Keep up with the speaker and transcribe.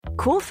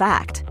Cool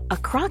fact, a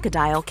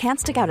crocodile can't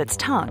stick out its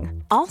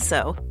tongue.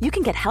 Also, you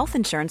can get health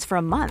insurance for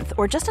a month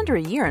or just under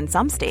a year in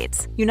some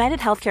states. United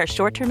Healthcare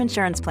short-term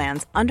insurance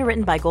plans,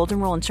 underwritten by Golden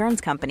Rule Insurance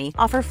Company,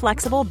 offer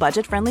flexible,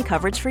 budget-friendly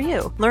coverage for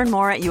you. Learn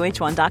more at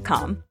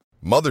uh1.com.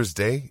 Mother's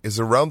Day is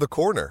around the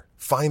corner.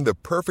 Find the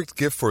perfect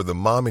gift for the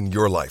mom in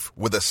your life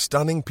with a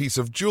stunning piece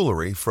of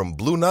jewelry from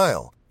Blue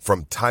Nile.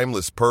 From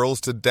timeless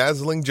pearls to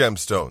dazzling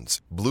gemstones,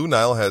 Blue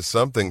Nile has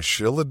something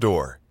she'll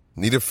adore.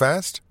 Need it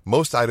fast?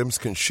 Most items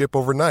can ship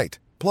overnight.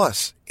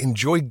 Plus,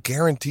 enjoy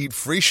guaranteed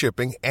free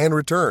shipping and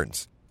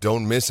returns.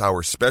 Don't miss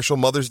our special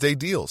Mother's Day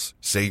deals.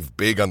 Save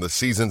big on the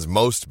season's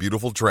most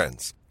beautiful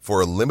trends.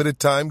 For a limited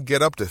time,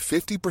 get up to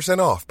 50%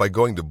 off by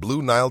going to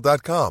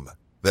BlueNile.com.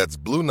 That's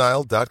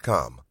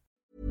BlueNile.com.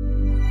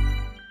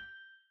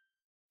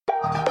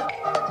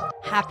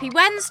 Happy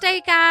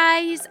Wednesday,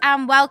 guys,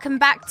 and welcome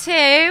back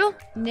to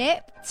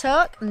Nip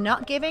Tuck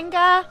Not Giving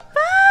a Fuck.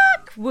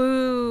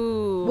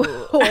 Woo.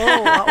 Whoa,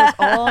 that was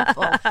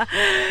awful.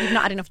 You've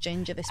not had enough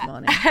ginger this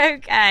morning.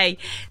 Okay,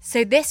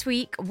 so this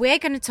week we're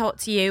going to talk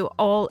to you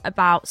all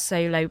about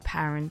solo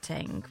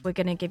parenting. We're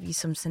going to give you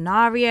some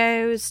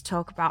scenarios,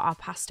 talk about our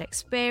past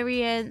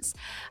experience,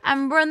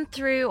 and run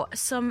through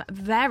some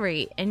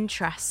very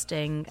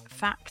interesting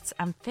facts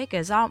and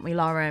figures, aren't we,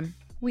 Lauren?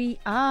 We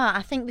are.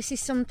 I think this is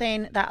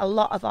something that a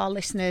lot of our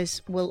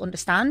listeners will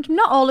understand.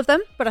 Not all of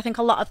them, but I think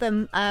a lot of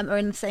them are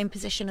in the same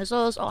position as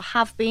us or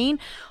have been.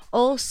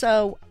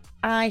 Also,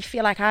 I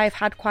feel like I've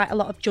had quite a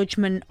lot of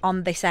judgment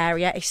on this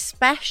area,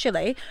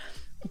 especially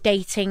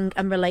dating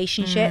and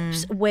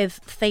relationships with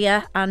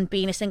Thea and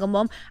being a single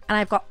mum. And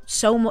I've got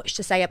so much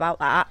to say about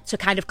that to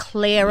kind of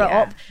clear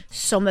up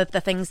some of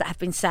the things that have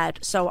been said.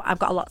 So I've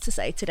got a lot to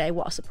say today.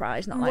 What a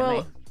surprise, not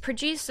like me.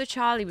 Producer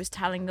Charlie was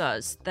telling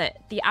us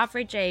that the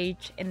average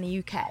age in the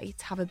UK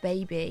to have a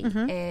baby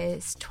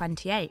is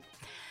 28.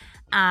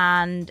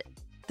 And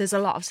there's a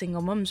lot of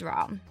single mums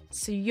around.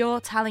 So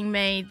you're telling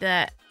me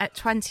that at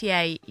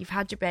 28, you've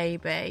had your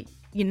baby,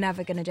 you're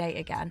never going to date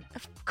again?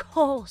 Of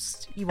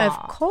course you are. Of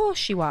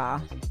course you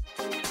are.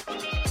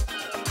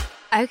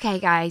 Okay,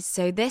 guys,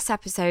 so this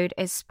episode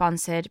is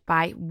sponsored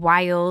by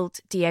Wild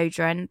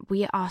Deodorant.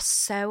 We are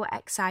so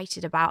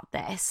excited about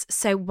this.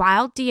 So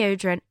Wild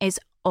Deodorant is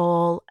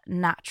all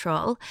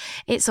natural.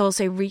 It's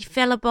also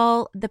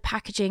refillable. The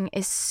packaging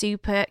is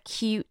super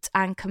cute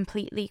and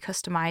completely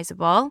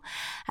customizable.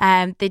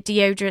 The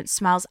deodorant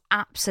smells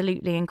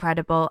absolutely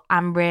incredible,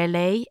 and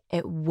really,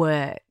 it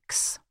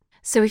works.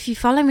 So if you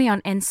follow me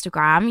on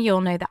Instagram,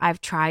 you'll know that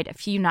I've tried a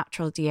few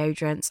natural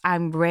deodorants.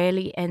 I'm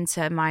really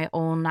into my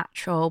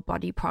all-natural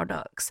body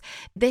products.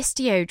 This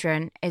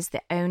deodorant is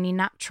the only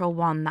natural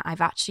one that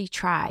I've actually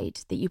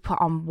tried that you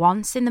put on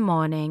once in the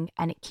morning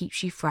and it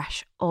keeps you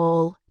fresh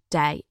all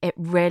day. It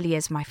really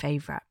is my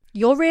favourite.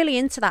 You're really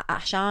into that,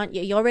 Ash, aren't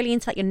you? You're really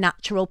into like your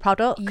natural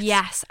products.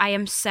 Yes, I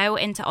am so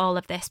into all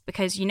of this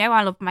because you know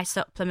I love my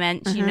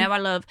supplements. You know I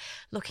love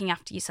looking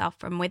after yourself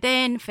from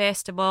within,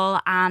 first of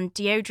all, and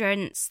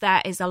deodorants,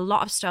 there is a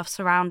lot of stuff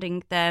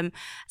surrounding them.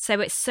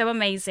 So it's so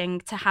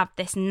amazing to have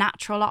this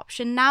natural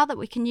option now that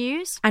we can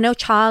use. I know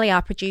Charlie,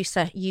 our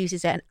producer,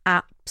 uses it and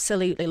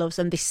absolutely loves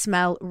them. They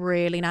smell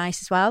really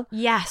nice as well.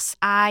 Yes,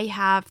 I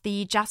have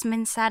the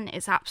jasmine scent.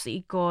 It's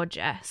absolutely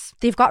gorgeous.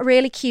 They've got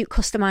really cute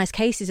customized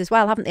cases as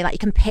well, haven't they? Like you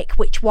can pick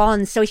which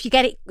ones. So if you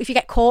get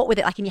caught with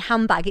it like in your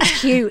handbag,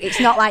 it's cute. It's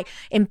not like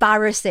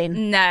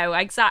embarrassing. No,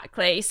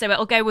 exactly. So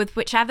it'll go with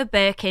whichever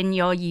Birkin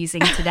you're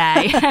using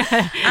today.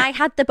 I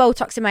had the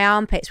Botox in my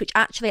armpits, which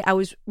actually I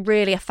was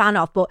really a fan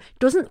of, but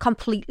doesn't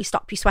completely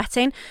stop you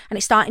sweating, and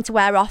it's starting to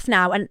wear off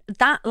now. And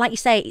that, like you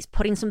say, is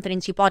putting something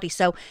into your body.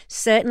 So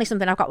certainly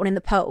something I've got one in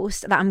the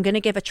post that I'm going to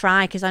give a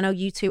try because I know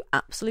you two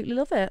absolutely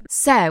love it.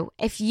 So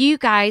if you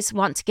guys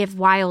want to give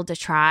Wild a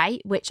try,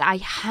 which I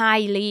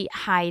highly,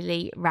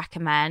 highly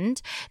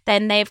recommend,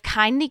 then they've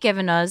kindly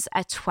given us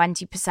a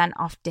 20%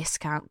 off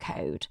discount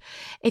code.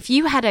 If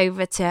you head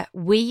over to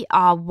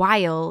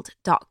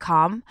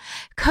wearewild.com,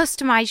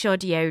 customize your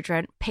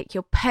deodorant, pick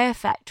your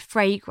perfect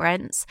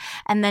fragrance,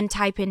 and then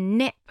type in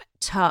Nip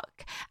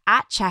Tuck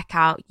at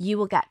checkout, you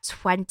will get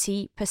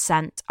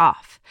 20%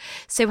 off.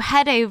 So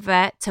head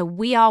over to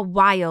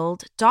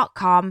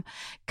wearewild.com,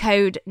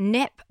 code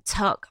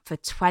NIPTUCK for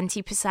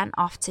 20%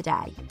 off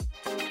today.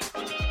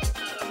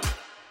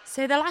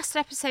 So the last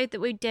episode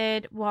that we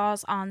did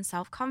was on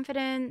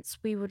self-confidence.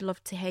 We would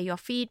love to hear your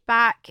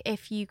feedback.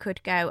 If you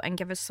could go and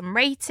give us some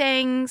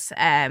ratings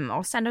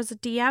or send us a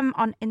DM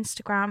on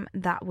Instagram,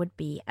 that would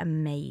be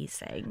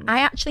amazing.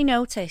 I actually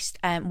noticed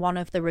one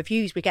of the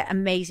reviews. We get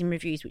amazing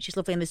reviews, which is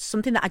lovely. And there's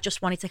something that I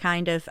just wanted to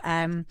kind of...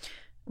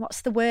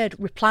 what's the word?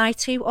 Reply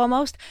to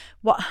almost.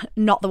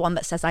 Not the one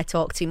that says I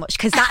talk too much,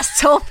 because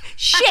that's tough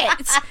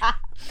shit.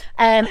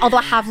 Although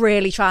I have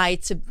really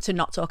tried to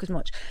not talk as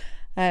much.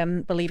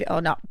 Believe it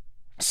or not.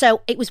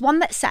 So it was one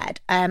that said,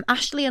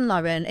 Ashley and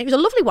Lauren, it was a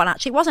lovely one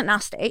actually, it wasn't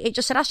nasty. It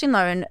just said Ashley and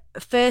Lauren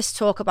first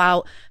talk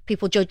about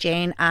people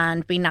judging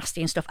and being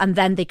nasty and stuff, and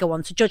then they go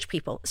on to judge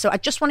people. So I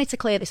just wanted to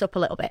clear this up a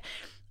little bit.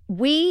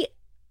 We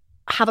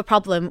have a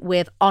problem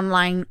with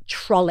online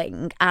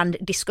trolling and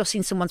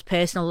discussing someone's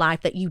personal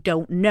life that you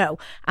don't know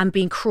and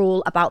being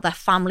cruel about their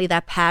family,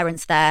 their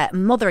parents, their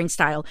mothering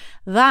style.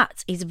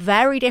 That is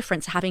very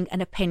different to having an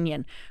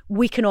opinion.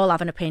 We can all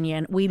have an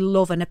opinion. We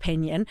love an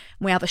opinion.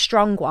 We have a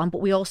strong one,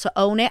 but we also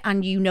own it,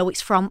 and you know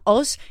it's from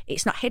us.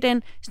 It's not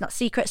hidden. It's not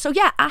secret. So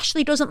yeah,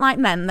 Ashley doesn't like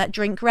men that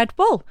drink Red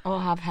Bull.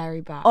 Or have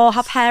hairy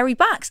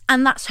backs.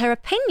 And that's her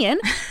opinion.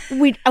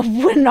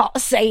 We're not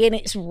saying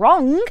it's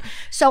wrong.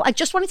 So I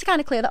just wanted to kind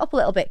of clear that up a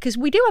little bit, because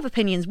we do have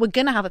opinions. We're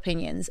going to have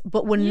opinions,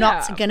 but we're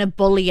not going to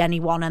bully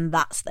anyone, and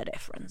that's the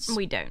difference.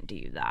 We don't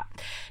do that.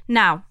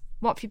 Now,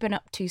 what have you been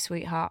up to,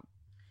 sweetheart?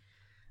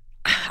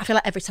 I feel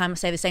like every time I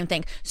say the same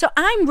thing. So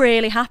I'm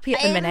really happy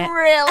at the minute. I'm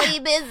really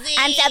busy.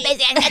 I'm so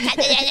busy.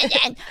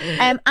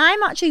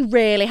 I'm actually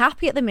really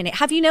happy at the minute.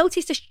 Have you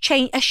noticed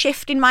a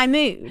shift in my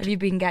mood? Have you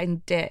been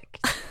getting dicked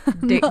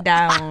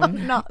down?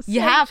 I'm not you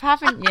saying. have,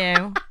 haven't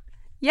you?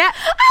 Yeah.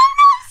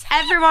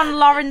 Everyone,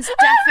 Lauren's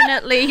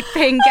definitely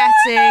been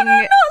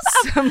getting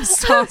some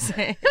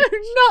sausage.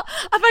 Not.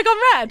 Have I gone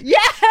red? Yeah.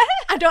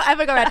 I don't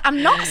ever go red.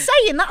 I'm not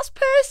saying that's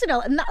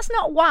personal, and that's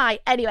not why.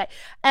 Anyway,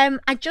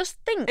 I just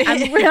think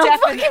I'm really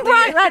fucking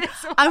bright red.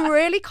 I'm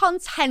really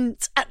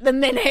content at the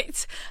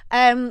minute.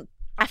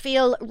 I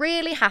feel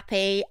really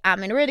happy.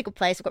 I'm in a really good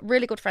place. I've got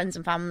really good friends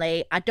and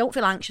family. I don't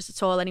feel anxious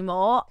at all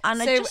anymore.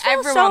 And I just feel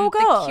everyone, so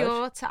good. the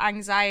cure to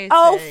anxiety.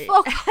 Oh,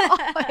 fuck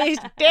off, his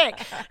dick.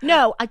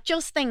 No, I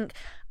just think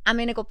I'm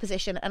in a good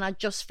position, and I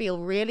just feel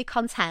really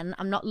content.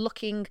 I'm not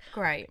looking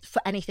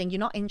for anything. You're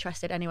not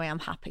interested anyway. I'm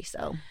happy.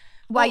 So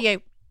why are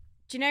you?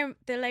 Do you know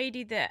the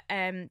lady that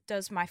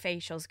does my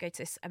facials? Go to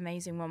this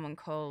amazing woman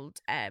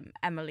called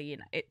Emily,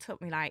 and it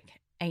took me like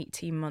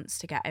 18 months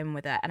to get in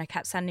with her, and I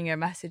kept sending her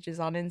messages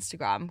on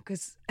Instagram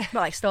because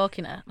like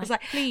stalking her. I was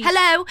like,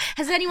 hello,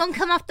 has anyone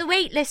come off the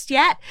wait list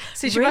yet?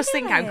 So she must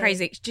think I'm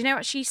crazy. Do you know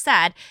what she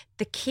said?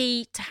 The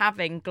key to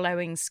having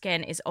glowing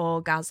skin is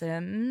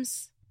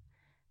orgasms.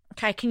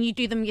 Okay, can you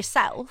do them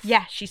yourself?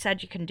 Yeah, she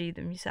said you can do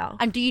them yourself.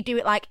 And do you do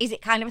it like, is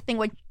it kind of a thing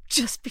where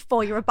just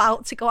before you're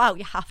about to go out,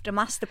 you have to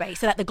masturbate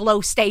so that the glow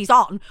stays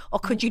on? Or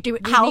could you do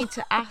it We need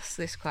to ask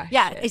this question.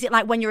 Yeah, is it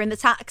like when you're in the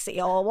taxi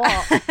or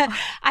what?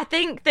 I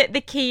think that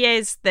the key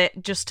is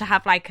that just to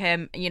have like,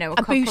 a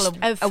couple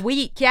of a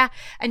week. Yeah.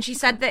 And she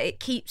said that it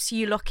keeps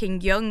you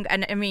looking young.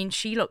 And I mean,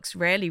 she looks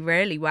really,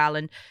 really well.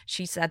 And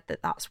she said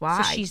that that's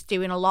why. So she's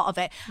doing a lot of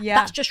it. Yeah.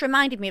 That's just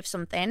reminded me of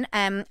something.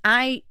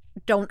 I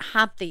don't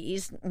have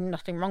these,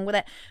 nothing wrong with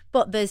it,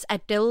 but there's a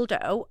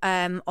dildo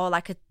or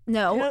like a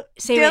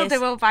serious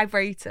dildo or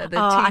vibrator.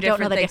 I don't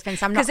know the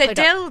difference. I'm not because a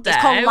dildo, it's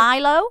called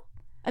Lilo.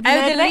 Have you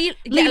heard of it?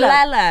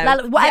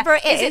 Lelo, whatever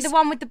it is. Is it the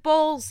one with the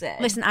balls in?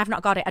 Listen, I've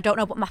not got it. I don't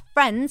know, but my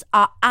friends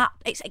are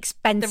it's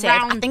expensive. The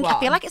round I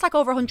feel like it's like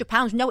over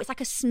 £100. No, it's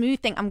like a smooth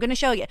thing. I'm going to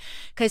show you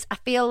because I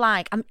feel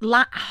like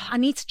I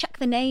need to check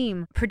the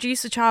name.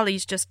 Producer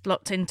Charlie's just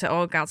looked into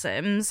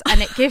orgasms,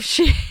 and it gives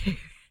you.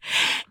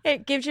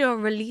 It gives you a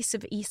release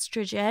of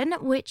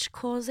estrogen, which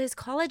causes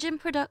collagen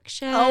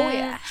production. Oh,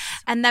 yes.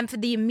 And then for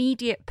the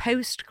immediate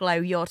post-glow,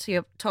 you're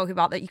talking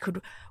about that you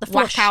could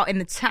whack out in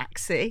the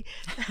taxi.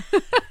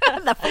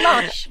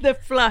 The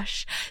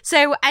flush.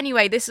 So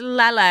anyway, this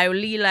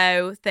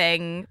Lelo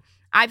thing,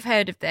 I've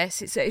heard of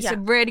this. It's a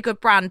really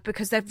good brand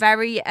because they're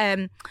very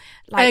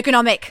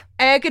ergonomic.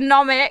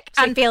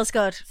 So and it feels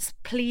good. It's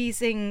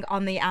pleasing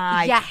on the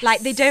eye. Yes.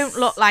 Like they don't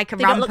look like a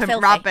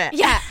rampant rabbit.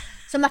 Yeah.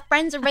 So my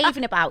friends are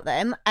raving about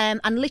them,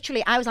 and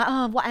literally I was like,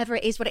 oh, whatever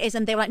it is, what it is.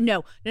 And they were like,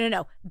 no,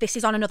 this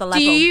is on another level.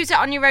 Do you use it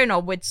on your own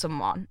or with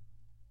someone?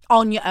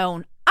 On your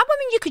own. I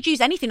mean, you could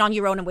use anything on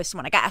your own and with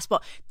someone, I guess,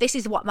 but this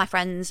is what my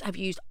friends have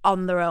used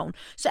on their own.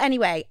 So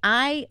anyway,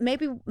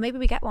 maybe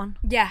we get one.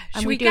 Yeah,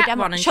 and should we do get a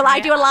demo? one? Shall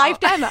I do a live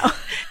demo?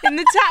 In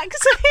the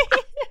taxi?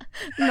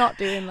 Not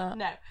doing that.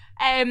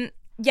 No.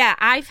 Yeah,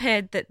 I've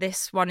heard that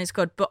this one is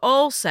good, but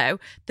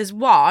also there's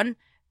one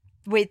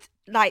with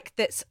like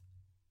that's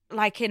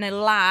like in a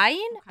line,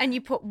 and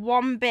you put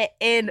one bit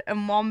in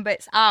and one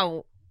bit's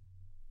out,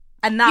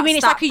 and that's you mean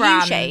it's that like a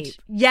brand. U-shape?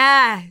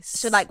 Yes.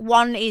 So like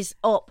one is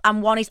up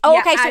and one is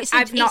okay. So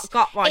I've not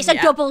got one. It's a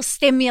double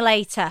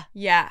stimulator.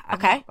 Yeah.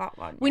 I've not got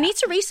one. We need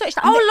to research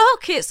that. Oh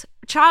look, it's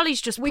Charlie's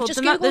just. We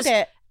just googled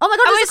it. Oh my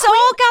god! It's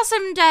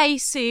orgasm day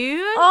soon.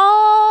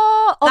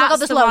 Oh my god!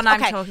 There's the loads. one I'm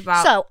talking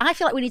about. So I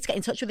feel like we need to get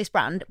in touch with this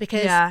brand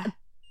because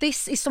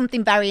this is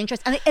something very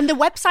interesting, and the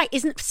website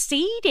isn't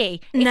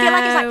seedy. I feel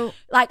like it's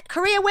like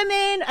career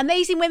women,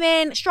 amazing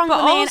women, strong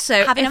women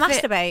also, having a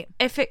masturbate.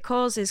 If it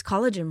causes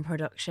collagen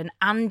production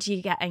and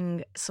you're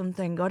getting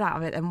something good out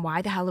of it, then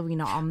why the hell are we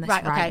not on this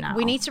right now?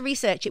 We need to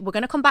research it. We're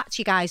going to come back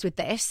to you guys with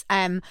this,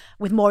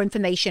 with more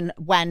information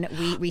when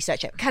we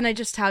research it. Can I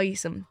just tell you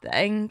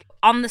something?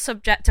 On the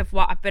subject of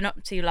what I've been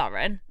up to,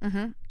 Lauren,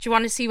 do you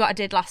want to see what I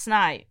did last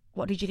night?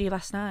 What did you do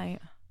last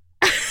night?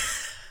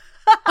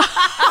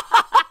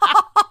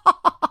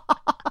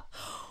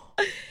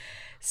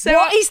 So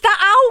what is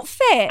that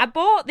outfit? I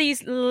bought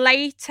these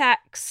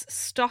latex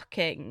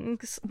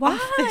stockings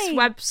off this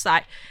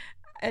website.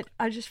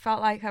 I just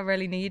felt like I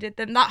really needed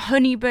them. That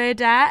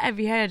Honeybird Air, have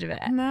you heard of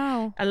it?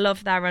 No. I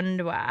love their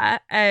underwear.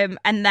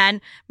 And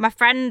then my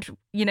friend,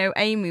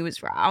 Amy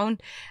was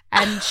round,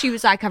 and she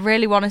was like, I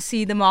really want to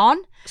see them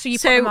on. So you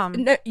put them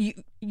on? No,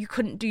 you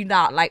couldn't do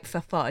that like for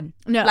fun.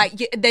 No. Like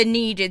there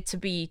needed to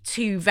be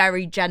two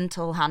very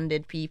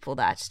gentle-handed people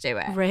there to do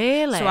it.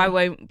 Really? So I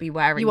won't be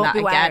wearing that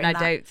again, I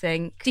don't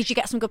think. Did you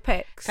get some good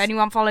pics? If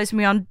anyone follows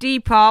me on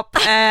Depop,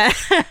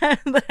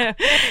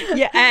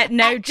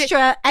 no,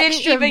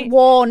 extra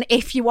worn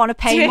if you want to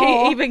pay more.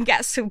 Didn't even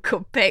get some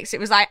good pics. It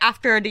was like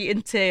after I'd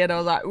eaten tea, and I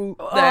was like, ooh,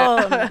 no.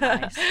 Oh,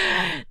 nice.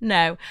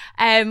 No.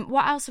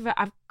 What else have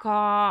I've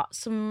got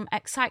some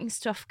exciting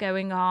stuff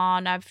going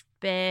on. I've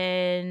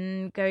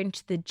been going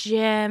to the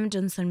gym,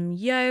 done some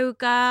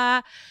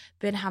yoga,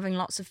 been having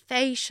lots of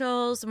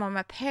facials. I'm on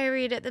my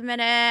period at the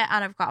minute,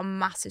 and I've got a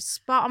massive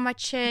spot on my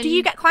chin. Do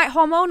you get quite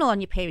hormonal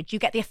on your period? Do you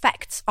get the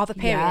effects of a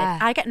period? Yeah.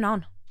 I get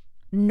none.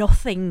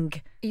 Nothing.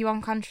 Are you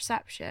on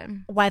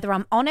contraception? Whether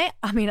I'm on it,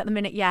 I mean, at the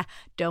minute, yeah,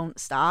 don't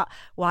start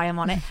why I'm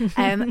on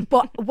it.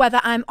 But whether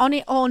I'm on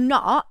it or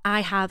not,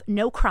 I have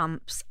no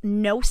cramps,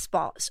 no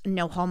spots,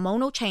 no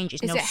hormonal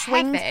changes, no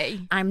swings.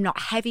 Heavy? I'm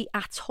not heavy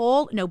at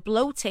all, no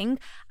bloating.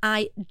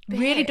 I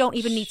really don't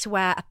even need to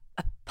wear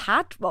a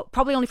pad, well,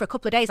 probably only for a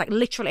couple of days, like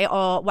literally,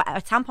 or whatever,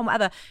 a tampon,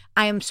 whatever.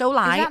 I am so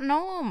light. Is that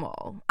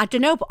normal? I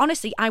don't know, but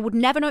honestly, I would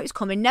never know it's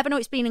coming, never know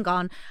it's been and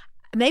gone.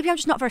 Maybe I'm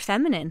just not very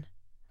feminine.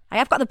 I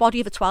have got the body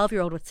of a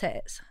 12-year-old with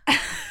tits.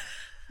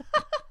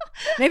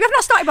 Maybe I've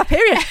not started my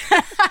period.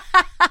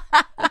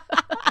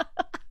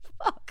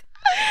 Fuck.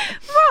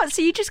 What?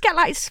 So you just get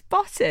like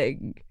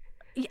spotting?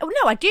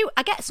 No, I do.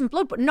 I get some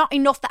blood, but not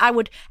enough that I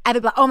would ever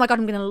be like, oh my God,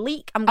 I'm going to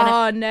leak.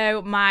 Oh,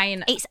 no,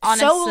 mine. It's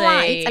honestly so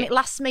light, and it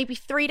lasts maybe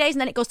 3 days,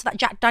 and then it goes to that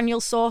Jack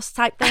Daniel's sauce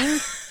type thing.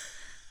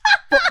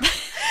 But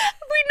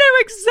we know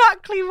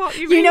exactly what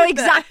you mean. You know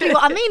exactly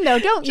what I mean, though,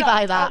 don't you?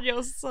 By that,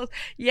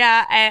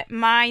 yeah.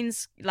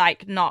 Mine's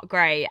like not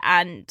great,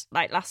 and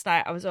like last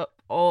night I was up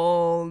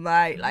all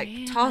night, like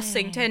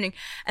tossing, turning,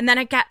 and then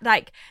I get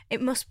like,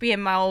 it must be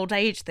in my old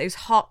age, those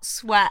hot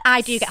sweats.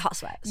 I do get hot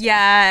sweats.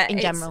 Yeah, in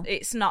general,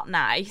 it's not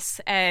nice.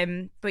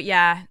 But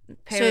yeah,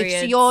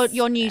 periods. So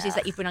your news is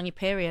that you've been on your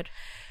period.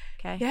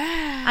 Okay.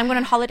 Yeah. I'm going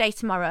on holiday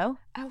tomorrow.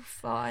 Oh,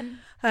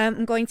 fun.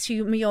 I'm going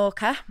to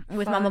Mallorca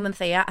with my mum and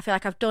Thea. I feel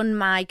like I've done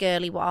my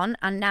girly one,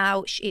 and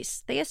now it's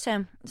Thea's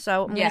turn.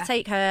 So I'm going to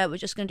take her. We're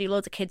just going to do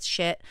loads of kids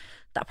shit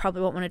that I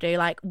probably won't want to do,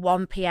 like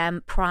 1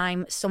 p.m.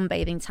 prime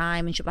sunbathing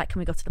time, and she'll be like, can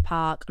we go to the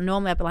park?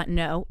 Normally I'd be like,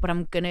 no, but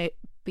I'm going to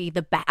be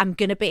I'm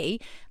going to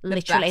be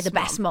literally the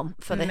best mum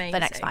for the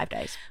next 5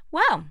 days.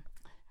 Well,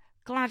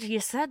 glad you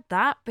said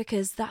that,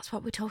 because that's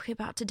what we're talking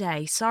about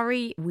today.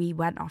 Sorry, we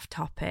went off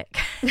topic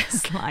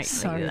slightly.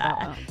 Sorry there.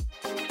 about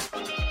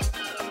that.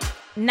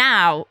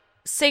 Now,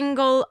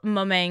 single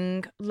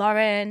mumming.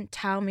 Lauren,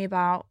 tell me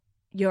about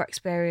your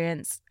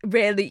experience,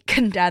 really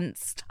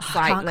condensed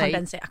slightly. I can't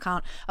condense it. I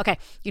can't. Okay,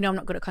 I'm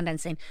not good at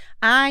condensing.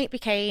 I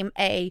became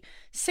a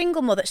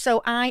single mother.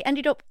 So I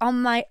ended up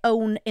on my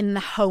own in the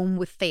home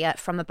with Thea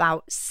from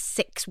about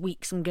 6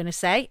 weeks, I'm going to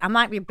say. I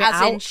might be a bit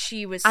out. As in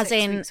she was 6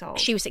 weeks old?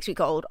 She was 6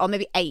 weeks old, or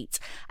maybe 8.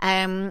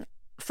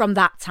 From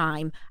that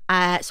time. So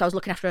I was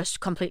looking after her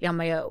completely on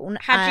my own.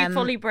 Had you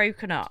fully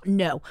broken up?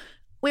 No.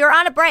 We were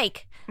on a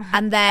break.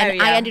 And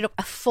then I ended up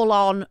a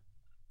full-on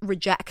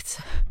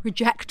rejected.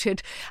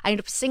 I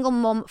ended up a single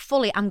mum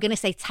fully, I'm going to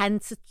say 10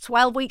 to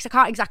 12 weeks. I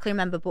can't exactly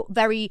remember, but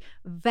very,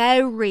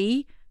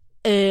 very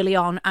early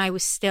on, I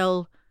was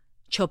still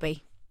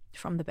chubby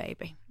from the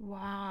baby.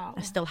 Wow.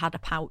 I still had a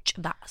pouch.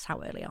 That's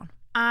how early on.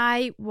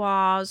 I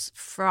was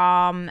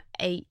from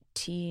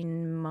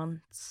 18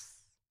 months.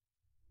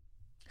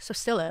 So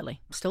still early.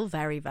 Still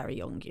very, very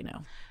young, Do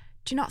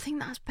you not think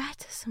that's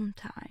better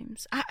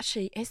sometimes?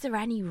 Actually, is there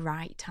any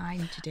right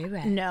time to do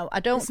it? No, I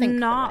don't think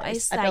not. there is.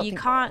 Is there? You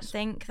can't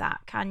think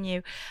that, can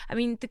you? I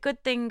mean, the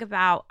good thing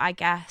about, I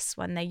guess,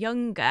 when they're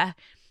younger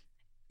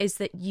is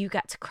that you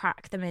get to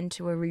crack them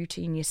into a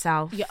routine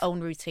yourself. Your own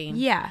routine.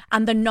 Yeah.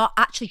 And they're not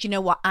actually, do you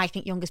know what? I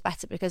think younger is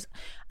better, because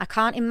I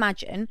can't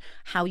imagine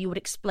how you would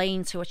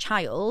explain to a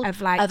child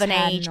of an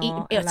age,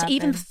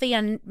 even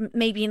Thea,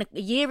 maybe in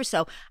a year or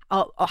so,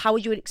 or how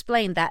would you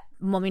explain that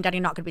mummy and daddy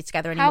are not going to be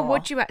together anymore? How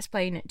would you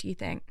explain it, do you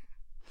think?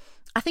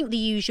 I think the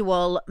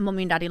usual,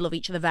 mummy and daddy love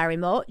each other very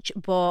much,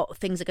 but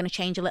things are going to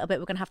change a little bit.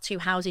 We're going to have 2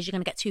 houses. You're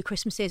going to get 2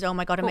 Christmases. Oh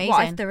my God, amazing. But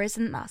what if there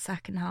isn't that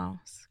second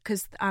house?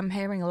 Because I'm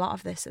hearing a lot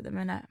of this at the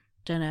minute.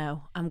 Don't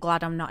know. I'm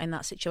glad I'm not in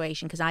that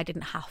situation, because I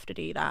didn't have to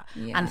do that.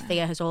 Yeah. And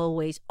Thea has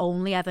always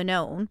only ever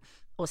known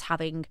us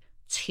having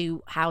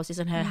 2 houses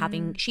and her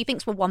having, she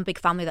thinks we're one big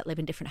family that live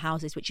in different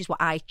houses, which is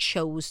what I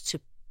chose to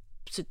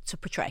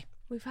portray.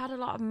 We've had a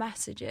lot of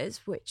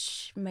messages,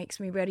 which makes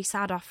me really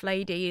sad, off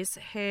ladies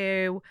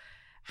who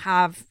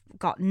have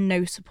got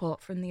no support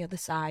from the other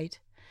side.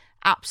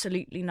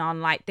 absolutely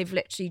none. Like, they've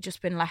literally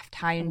just been left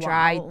high and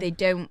dry. Wow. They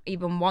don't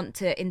even want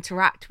to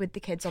interact with the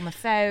kids on the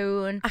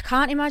phone. I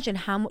can't imagine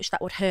how much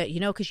that would hurt,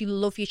 because you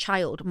love your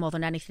child more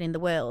than anything in the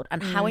world,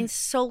 and how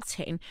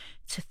insulting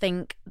to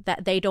think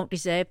that they don't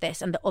deserve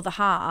this and the other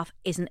half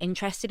isn't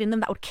interested in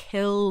them. That would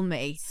kill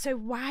me. So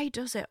why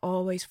does it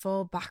always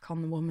fall back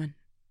on the woman?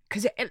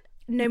 Because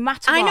no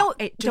matter I what,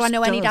 know. it Do I just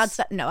know any does. dads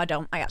that? No, I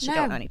don't. I actually No.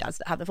 don't know any dads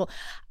that have the full.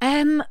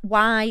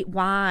 Why?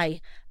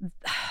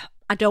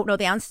 I don't know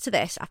the answer to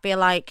this. I feel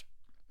like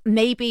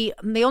maybe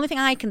the only thing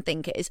I can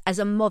think is, as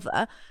a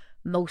mother,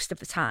 most of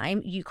the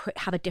time you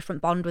have a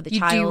different bond with the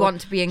child. You do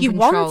want to be in you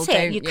control, want it.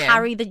 don't You you?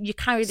 carry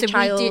the So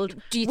child.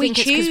 do you think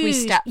it's 'cause we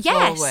choose. step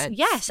forward?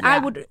 Yes. Yeah. I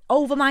would,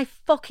 over my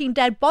fucking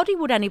dead body.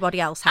 Would anybody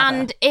else have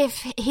And it?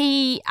 if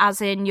he, as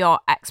in your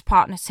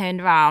ex-partner, turned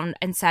around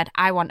and said,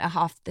 I want her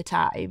half the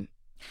time.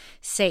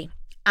 See,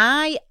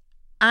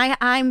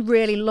 I'm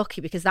really lucky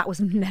because that was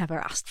never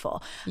asked for.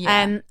 Yeah.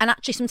 And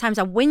actually sometimes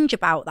I whinge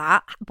about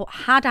that, but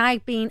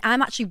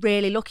I'm actually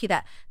really lucky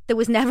that there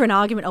was never an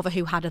argument over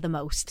who had her the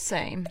most.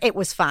 Same. It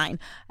was fine.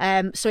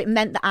 So it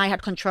meant that I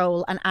had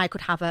control and I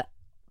could have her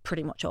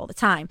pretty much all the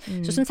time.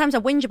 So sometimes I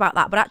whinge about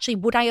that, but actually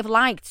would I have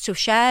liked to have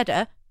shared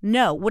her?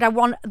 No. Would I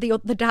want the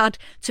dad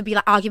to be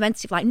like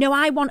argumentative, like, no,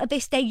 I want her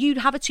this day, you'd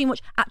have her too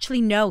much?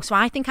 Actually, no. So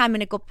I think I'm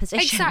in a good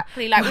position.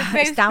 Exactly. Like, we've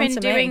It's both down been to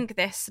me. doing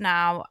this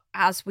now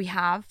as we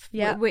have,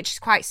 Yeah. which is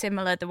quite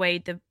similar the way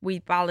that we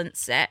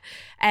balance it.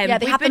 Yeah,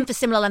 they we've have been, them for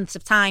similar lengths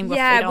of time. Roughly,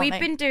 yeah, don't we've they?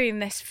 been doing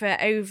this for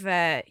over,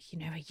 a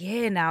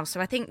year now.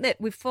 So I think that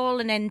we've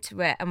fallen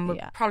into it and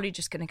we're probably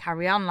just going to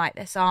carry on like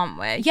this, aren't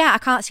we? Yeah, I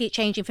can't see it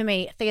changing for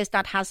me. Thea's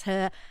dad has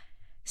her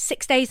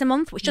 6 days a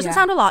month, which doesn't Yeah.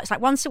 sound a lot. It's like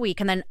once a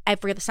week and then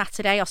every other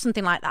Saturday or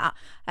something like that.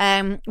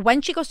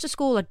 When she goes to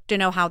school, I don't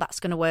know how that's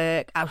going to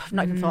work. I've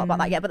not even thought about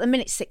that yet. But the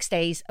minute 6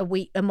 days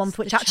a month,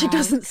 which actually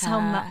doesn't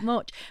sound that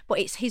much. But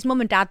it's his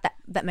mum and dad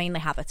that mainly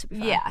have her, to be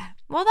fair. Yeah.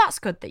 Well, that's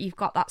good that you've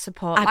got that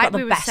support. I've like got the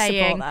we were best support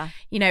saying,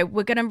 there.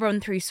 we're going to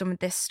run through some of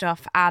this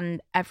stuff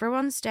and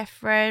everyone's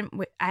different.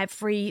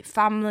 Every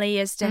family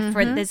is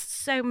different. There's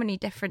so many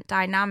different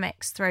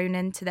dynamics thrown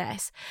into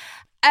this.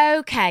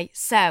 Okay,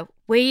 so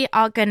we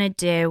are going to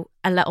do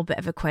a little bit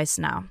of a quiz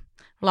now.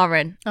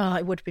 Lauren, Oh,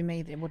 it would be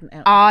me, wouldn't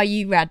it? are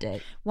you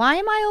ready? Why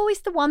am I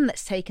always the one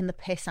that's taking the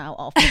piss out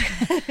of?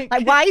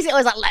 Like, why is it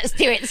always like, let's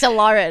do it to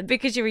Lauren?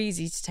 Because you're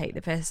easy to take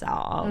the piss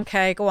out of.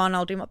 Okay, go on,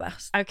 I'll do my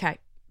best. Okay.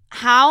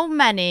 How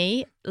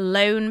many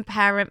lone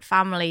parent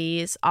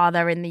families are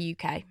there in the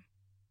UK?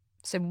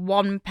 So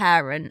one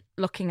parent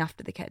looking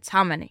after the kids.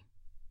 How many?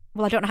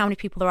 Well, I don't know how many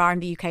people there are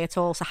in the UK at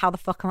all, so how the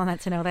fuck am I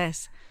meant to know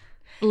this?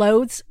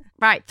 Loads.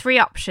 Right, 3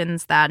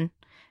 options then.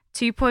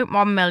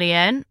 2.1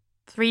 million,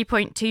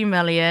 3.2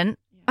 million,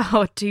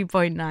 or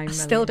 2.9 million. I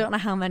still don't know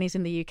how many's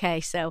in the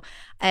UK. So,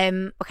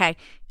 okay.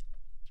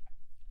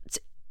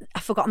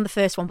 I've forgotten the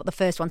first one, but the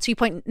first one,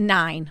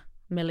 2.9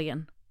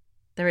 million.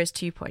 There is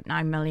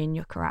 2.9 million,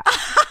 you're correct.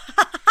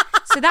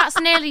 So that's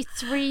nearly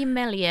 3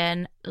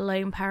 million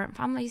lone parent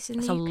families in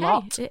That's the a UK.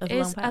 lot. It of is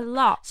lone a parents.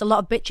 lot. It's a lot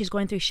of bitches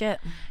going through shit.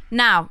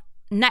 Now,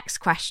 next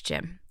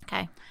question.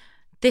 Okay.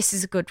 This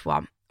is a good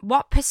one.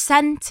 What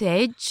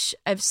percentage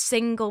of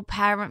single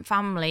parent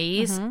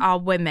families are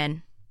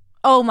women?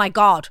 Oh my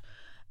God.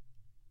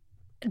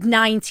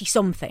 90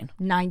 something.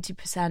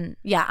 90%.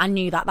 Yeah, I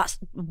knew that. That's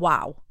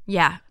wow.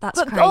 Yeah, that's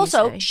But crazy.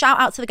 also, shout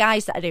out to the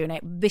guys that are doing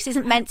it. This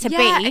isn't meant to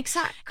Yeah, be.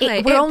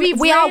 exactly. We are really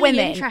women.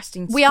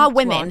 interesting to We are speak to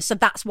women, one. so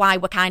that's why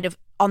we're kind of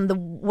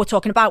we're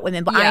talking about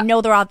women. But Yeah. I know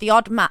there are the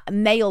odd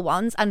male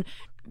ones, and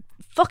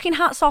fucking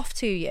hats off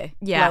to you,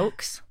 Yeah.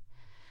 blokes.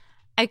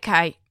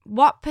 Okay,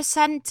 what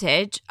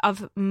percentage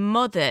of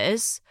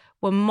mothers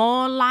were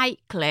more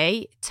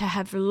likely to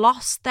have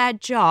lost their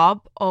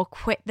job or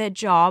quit their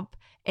job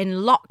in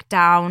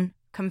lockdown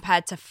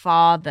compared to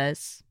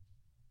fathers?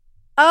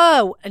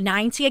 Oh,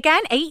 90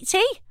 again?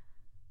 80?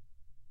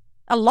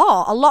 A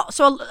lot.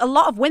 So a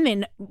lot of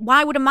women,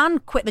 why would a man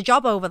quit the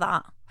job over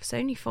that? It's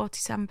only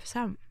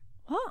 47%.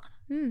 What?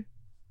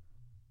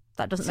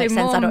 That doesn't So make sense.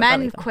 I more don't men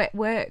believe them. quit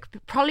work,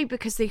 probably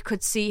because they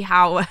could see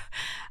how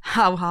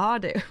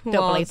hard it was.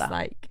 Don't believe that.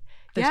 Like,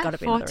 There's yeah, gotta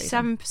be another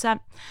reason. 47%.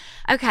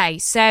 Okay,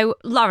 so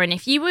Lauren,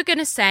 if you were going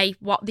to say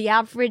what the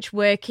average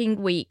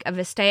working week of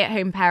a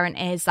stay-at-home parent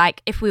is,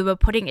 like if we were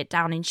putting it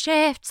down in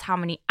shifts, how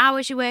many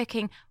hours you're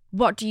working,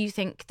 what do you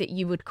think that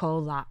you would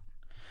call that?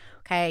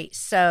 Okay,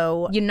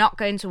 so You're not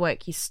going to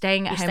work, you're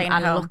staying at You're home staying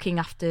and at home. looking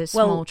after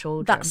small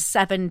children. That's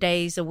 7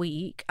 days a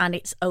week and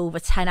it's over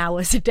 10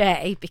 hours a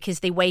day because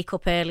they wake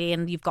up early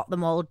and you've got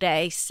them all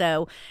day.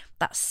 So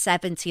that's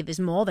 70. There's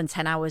more than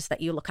 10 hours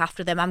that you look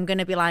after them. I'm going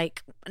to be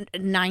like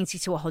 90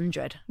 to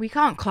 100. We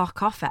can't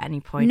clock off at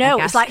any point. No,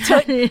 I it's guess.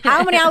 like,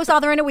 how many hours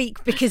are there in a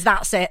week? Because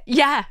that's it.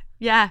 Yeah.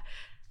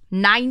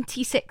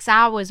 96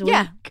 hours a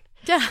Yeah. week,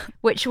 Yeah.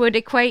 which would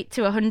equate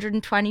to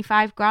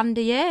 125 grand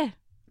a year.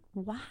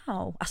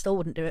 Wow. I still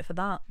wouldn't do it for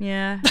that.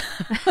 Yeah.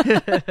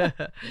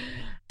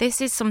 This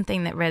is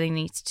something that really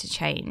needs to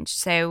change.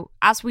 So,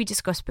 as we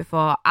discussed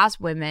before, as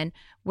women,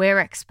 we're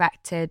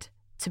expected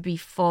to be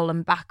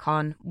fallen back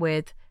on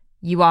with,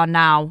 you are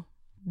now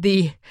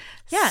the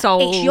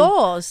sole... it's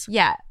yours.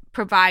 Yeah,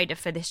 provider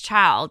for this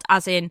child,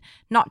 as in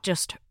not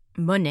just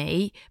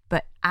money,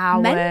 but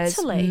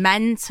hours,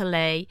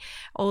 mentally,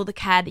 all the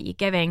care that you're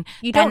giving.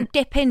 You don't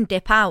dip in,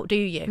 dip out, do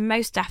you?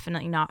 Most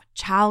definitely not.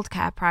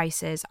 Childcare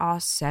prices are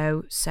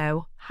so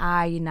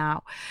high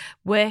now.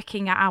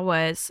 Working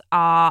hours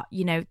are,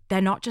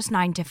 they're not just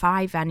 9 to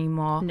 5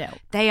 anymore. No.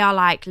 They are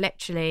like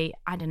literally,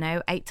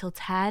 8 till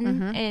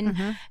 10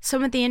 in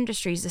some of the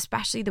industries,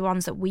 especially the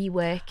ones that we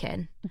work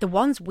in. The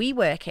ones we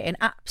work in,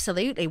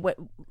 absolutely.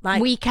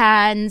 Like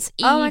weekends,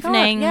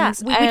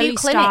 evenings, we early do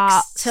clinics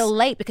starts. till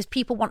late because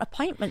people want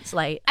appointments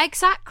late.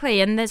 Exactly,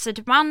 and there's a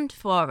demand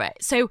for it.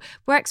 So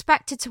we're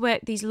expected to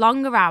work these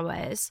longer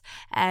hours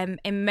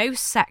in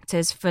most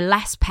sectors for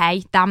less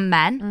pay than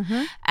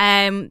men.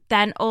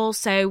 Then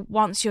also,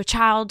 once your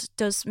child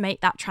does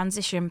make that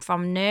transition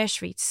from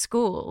nursery to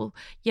school,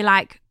 you're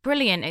like,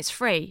 brilliant, it's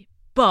free.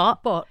 But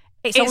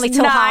it's only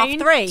till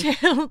 3:30.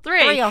 Till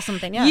 3 or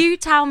something, yeah. You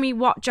tell me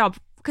what job...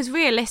 Because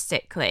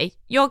realistically,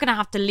 you're going to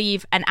have to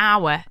leave an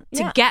hour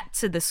to get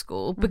to the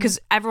school because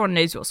everyone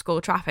knows what school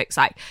traffic's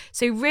like.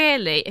 So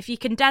really, if you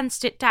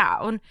condensed it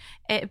down,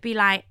 it'd be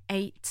like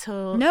 8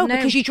 till... No,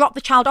 because you drop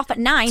the child off at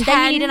 9, 10,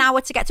 then you need an hour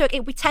to get to it.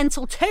 It'd be 10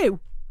 till 2.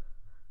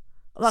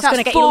 That's going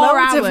to get you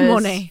loads of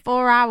money.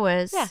 4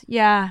 hours.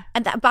 Yeah.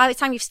 And by the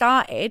time you've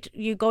started,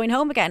 you're going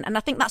home again. And I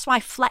think that's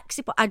why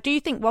flexible... I do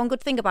think one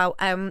good thing about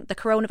the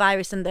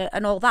coronavirus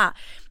and all that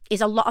is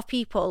a lot of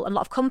people, a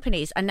lot of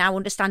companies are now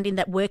understanding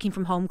that working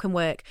from home can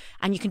work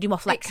and you can do more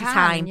flexi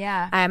time.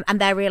 Yeah. And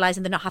they're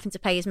realising they're not having to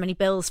pay as many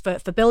bills for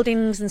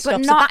buildings and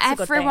stuff. But not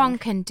everyone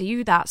can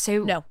do that.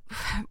 So no.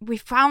 We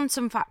found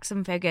some facts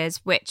and figures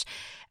which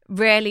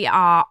really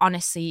are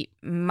honestly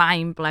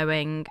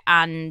mind-blowing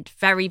and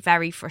very,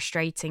 very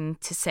frustrating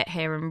to sit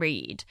here and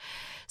read.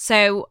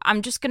 So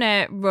I'm just going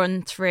to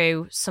run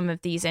through some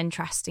of these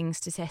interesting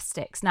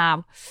statistics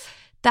now.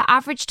 The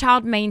average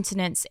child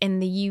maintenance in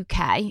the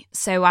UK,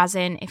 so as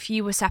in if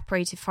you were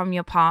separated from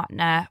your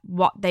partner,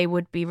 what they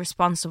would be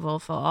responsible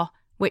for,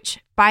 which,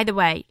 by the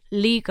way,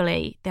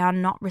 legally, they are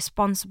not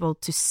responsible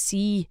to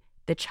see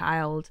the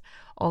child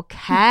or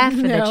care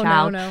for the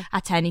child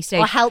at any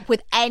stage. Or help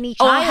with any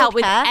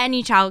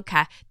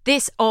childcare.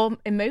 This, or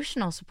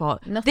emotional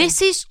support. Nothing.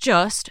 This is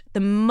just the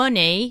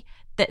money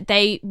that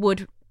they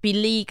would be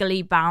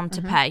legally bound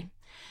to pay.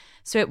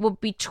 So it would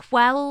be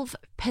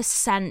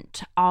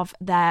 12% of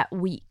their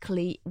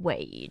weekly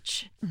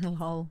wage.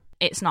 Oh.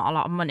 It's not a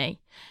lot of money.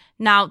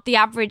 Now, the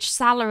average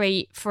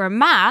salary for a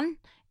man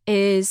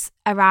is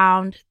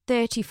around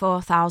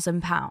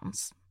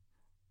 £34,000.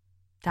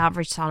 The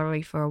average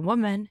salary for a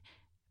woman,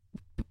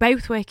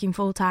 both working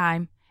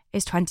full-time,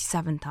 is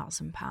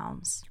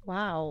 £27,000.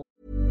 Wow.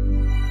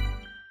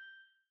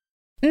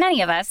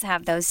 Many of us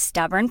have those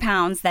stubborn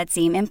pounds that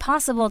seem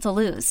impossible to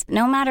lose,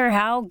 no matter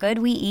how good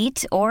we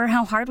eat or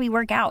how hard we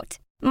work out.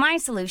 My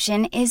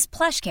solution is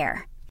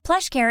PlushCare.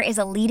 PlushCare is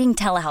a leading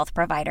telehealth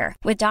provider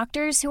with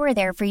doctors who are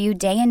there for you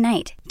day and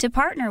night to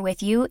partner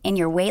with you in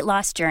your weight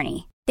loss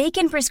journey. They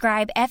can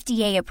prescribe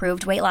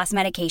FDA-approved weight loss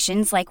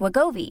medications like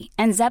Wegovy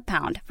and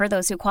Zepbound for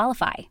those who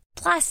qualify.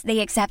 Plus,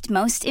 they accept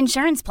most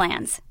insurance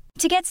plans.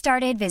 To get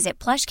started, visit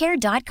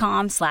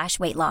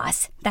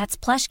plushcare.com/weightloss. That's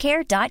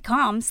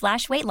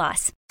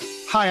plushcare.com/weightloss.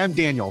 Hi, I'm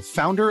Daniel,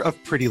 founder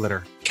of Pretty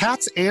Litter.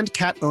 Cats and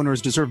cat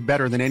owners deserve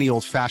better than any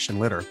old-fashioned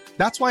litter.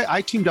 That's why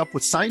I teamed up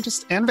with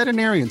scientists and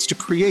veterinarians to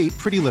create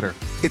Pretty Litter.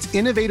 Its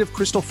innovative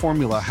crystal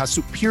formula has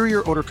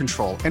superior odor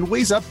control and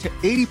weighs up to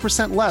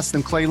 80% less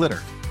than clay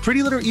litter.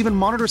 Pretty Litter even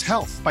monitors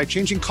health by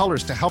changing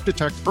colors to help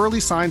detect early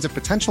signs of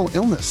potential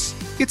illness.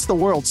 It's the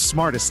world's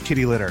smartest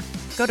kitty litter.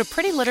 Go to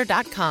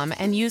prettylitter.com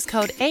and use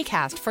code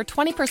ACAST for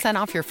 20%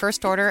 off your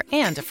first order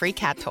and a free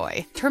cat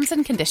toy. Terms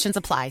and conditions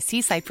apply.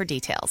 See site for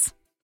details.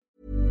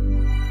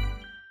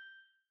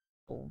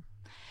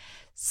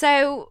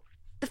 So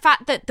the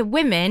fact that the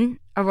women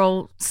are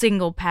all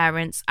single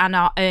parents and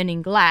are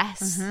earning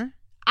less...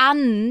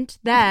 And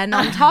then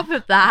on top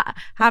of that,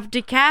 have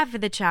to care for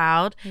the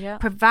child,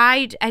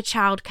 provide a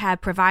childcare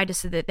provider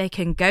so that they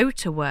can go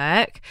to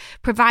work,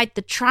 provide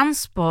the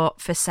transport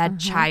for said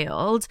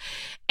child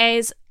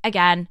is,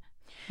 again,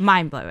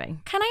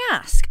 mind-blowing. Can I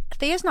ask?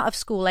 Thea's not of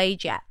school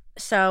age yet.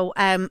 So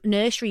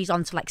nursery's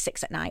on to like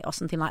 6 at night or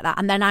something like that.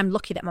 And then I'm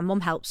lucky that my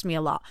mum helps me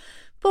a lot.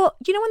 But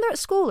you know when they're at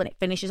school and it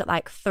finishes at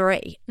like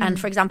 3? And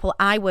for example,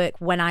 I work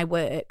when I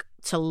work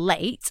till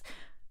late.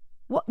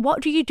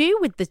 What do you do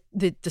with the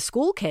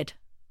school kid?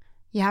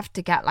 You have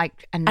to get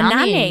like a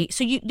nanny.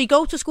 So they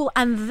go to school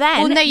and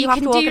then you have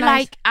can to do organise...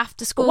 like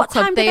after school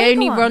club. They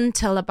only run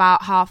till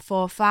about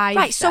 4:30, 5.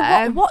 Right. So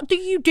what do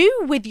you do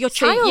with your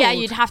child? Yeah,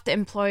 you'd have to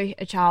employ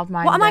a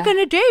childminder. What am I going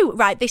to do?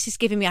 Right. This is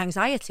giving me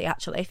anxiety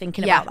actually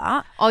thinking about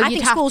that. Or I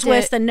think school's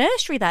worse than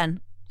nursery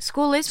then.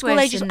 School is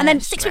worse than and then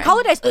 6-week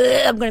holidays.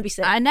 I'm going to be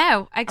sick. I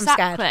know,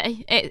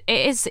 exactly. It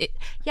is.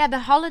 The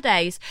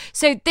holidays.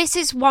 So this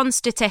is one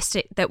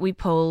statistic that we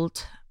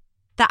pulled.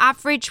 The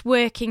average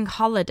working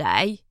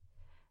holiday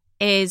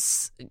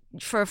is,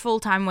 for a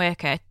full-time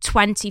worker,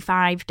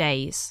 25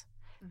 days.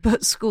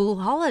 But school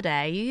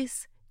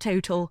holidays,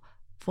 total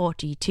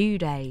 42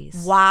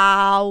 days.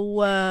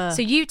 Wow.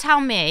 So you tell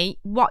me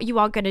what you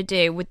are going to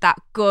do with that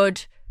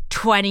good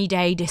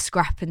 20-day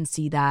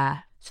discrepancy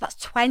there. So that's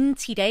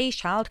 20 days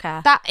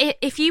childcare. That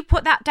if you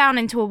put that down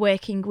into a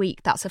working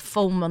week, that's a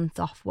full month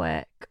off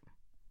work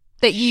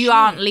that you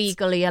aren't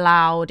legally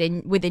allowed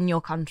within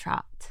your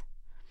contract.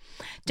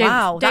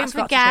 Don't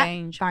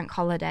forget bank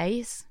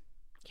holidays.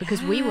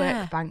 Because we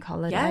work bank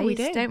holidays, we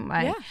do. Don't we?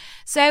 Yeah.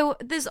 So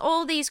there's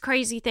all these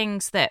crazy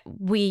things that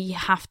we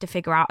have to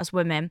figure out as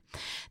women.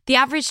 The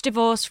average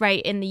divorce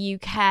rate in the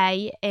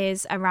UK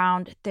is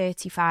around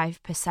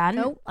 35%.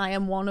 Oh, I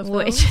am one of those.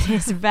 Which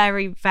is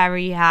very,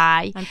 very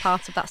high. I'm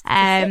part of that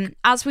statistic.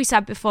 As we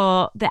said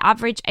before, the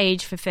average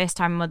age for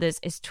first-time mothers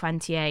is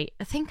 28.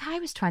 I think I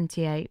was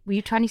 28. Were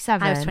you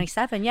 27? I was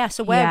 27, yeah.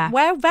 So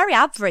we're very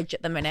average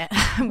at the minute.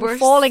 We're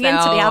falling so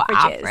into the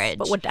averages, average.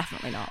 but we're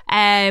definitely not.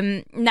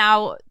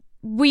 Now,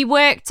 we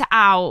worked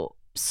out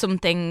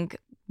something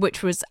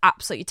which was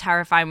absolutely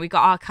terrifying. We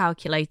got our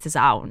calculators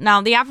out.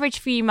 Now, the average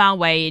female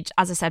wage,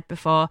 as I said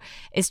before,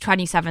 is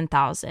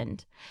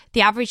 $27,000.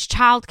 The average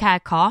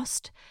childcare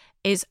cost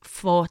is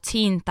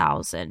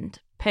 $14,000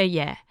 per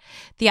year.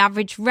 The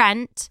average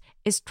rent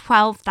is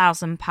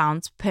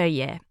 £12,000 per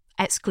year,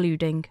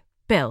 excluding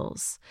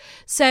bills.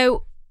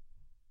 So,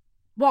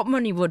 what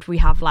money would we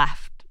have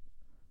left?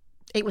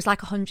 It was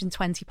like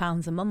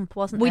 £120 a month,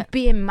 wasn't it? We'd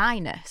be in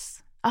minus.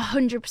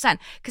 100%.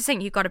 Because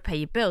think you've got to pay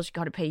your bills, you've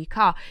got to pay your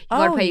car, you've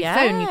got to pay your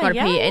phone, you've got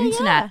to pay your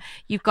internet,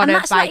 you've got to buy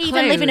clothes. And that's not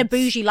even living a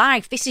bougie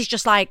life. This is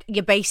just like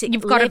your basic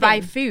You've got to buy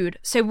food.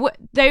 So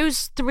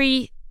those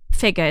three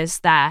figures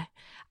there,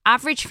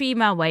 average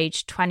female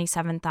wage,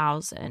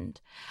 27,000,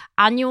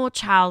 annual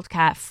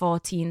childcare,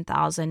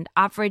 14,000,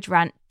 average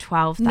rent,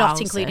 12,000.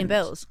 Not including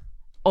bills.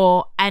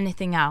 Or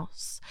anything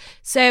else.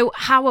 So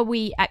how are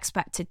we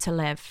expected to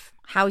live?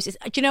 How is this?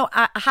 Do you know,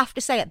 I have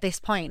to say at this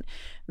point,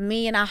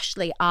 me and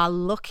Ashley are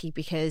lucky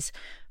because,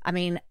 I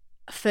mean,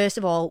 first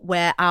of all,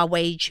 where our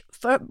wage,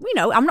 for, you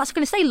know, I'm not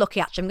going to say lucky,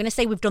 actually. I'm going to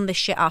say we've done this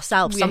shit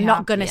ourselves. So I'm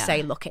not going to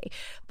say lucky.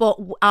 But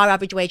our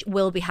average wage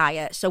will be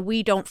higher. So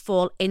we don't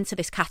fall into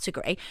this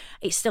category.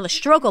 It's still a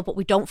struggle, but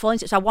we don't fall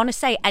into it. So I want to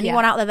say,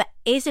 anyone out there that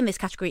is in this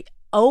category,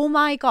 oh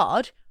my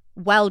God,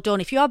 well done.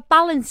 If you are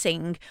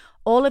balancing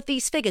all of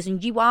these figures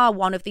and you are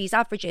one of these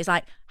averages,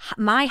 like,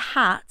 my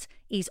hat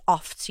is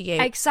off to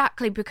you.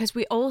 Exactly, because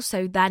we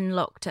also then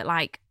looked at,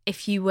 like,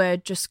 if you were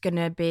just going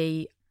to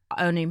be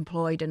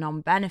unemployed and on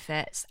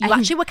benefits, you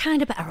actually were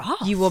kind of better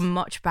off. You were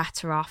much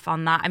better off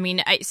on that. I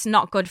mean, it's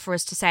not good for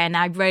us to say, and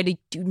I really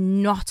do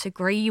not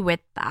agree with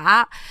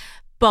that.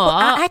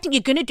 But I think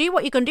you're going to do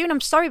what you're going to do. And I'm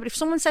sorry, but if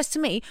someone says to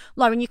me,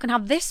 Lauren, you can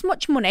have this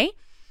much money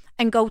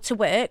and go to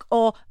work,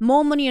 or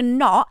more money and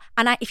not,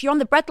 and if you're on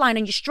the breadline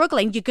and you're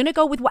struggling, you're going to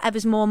go with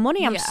whatever's more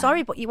money. I'm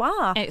sorry, but you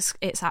are. It's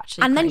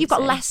actually and crazy. then you've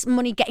got less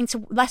money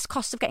less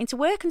costs of getting to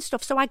work and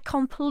stuff. So I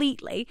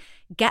completely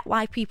get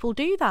why people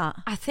do that.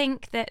 I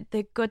think that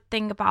the good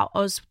thing about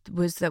us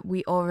was that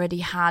we already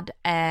had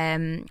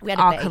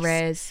our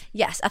careers.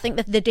 Yes, I think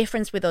that the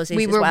difference with us is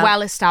we were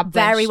well established,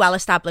 very well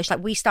established.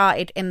 Like, we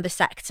started in the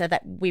sector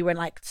that we were in,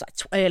 like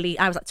early.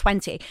 I was like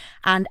 20,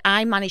 and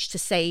I managed to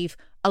save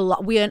a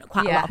lot. We earned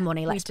quite a lot of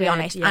money, let's be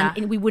honest. Yeah.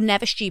 And we were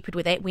never stupid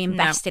with it. We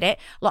invested it.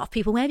 A lot of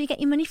people, where do you get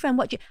your money from?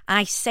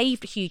 I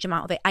saved a huge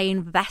amount of it. I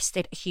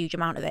invested a huge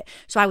amount of it.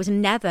 So I was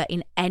never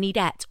in any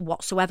debt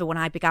whatsoever when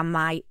I began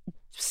my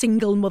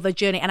single mother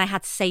journey, and I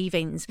had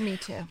savings. Me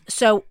too.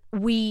 So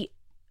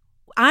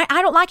I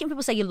don't like it when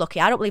people say you're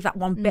lucky. I don't believe that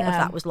one bit of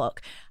that was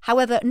luck.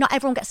 However, not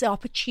everyone gets the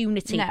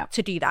opportunity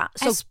to do that.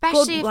 So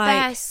especially if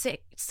they're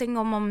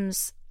single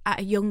mums at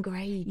a younger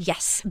age.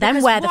 Yes.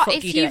 Then where the fuck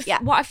do you do it?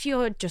 Yeah. What if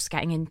you're just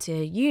getting into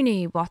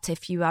uni? What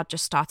if you are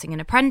just starting an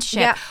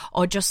apprenticeship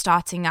or just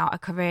starting out a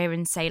career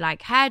in, say,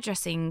 like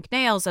hairdressing,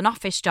 nails, an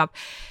office job?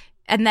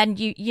 And then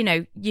you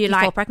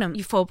fall pregnant.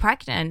 You fall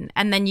pregnant,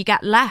 and then you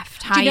get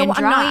left high and dry. Do you know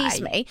what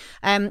annoys me?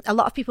 A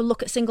lot of people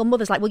look at single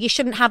mothers like, well, you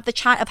shouldn't have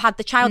had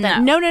the child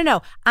then.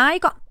 No.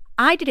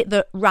 I did it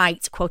the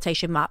right,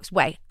 quotation marks,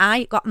 way.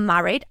 I got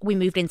married, we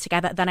moved in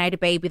together, then I had a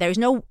baby. There is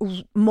no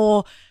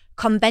more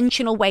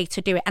conventional way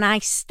to do it, and I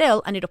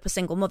still ended up a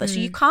single mother. So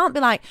you can't be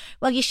like,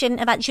 well, you should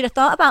have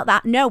thought about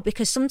that. No,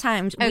 because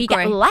sometimes we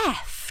get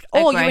left,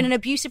 or you're in an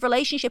abusive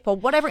relationship or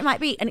whatever it might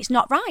be, and it's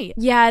not right.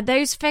 Yeah,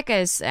 those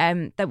figures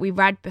that we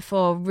read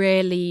before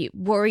really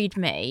worried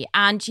me.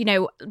 And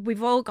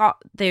we've all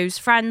got those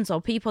friends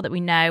or people that we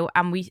know,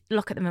 and we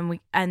look at them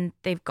and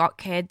they've got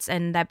kids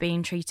and they're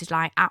being treated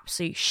like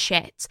absolute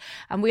shit,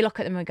 and we look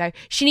at them and go,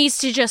 she needs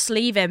to just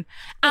leave him.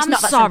 I'm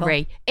not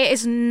sorry, it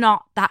is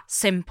not that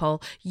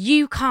simple.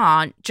 You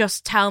can't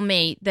just tell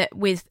me that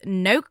with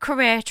no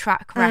career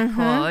track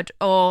record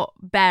or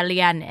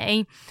barely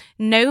any,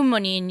 no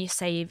money in your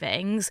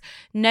savings,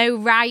 no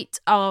right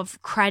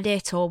of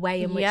credit or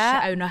way in which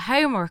to own a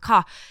home or a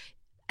car.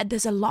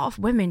 There's a lot of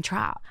women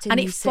trapped in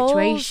these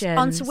situations. And it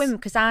falls onto women,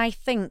 because I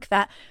think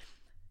that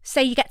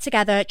say you get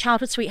together,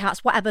 childhood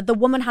sweethearts, whatever, the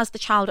woman has the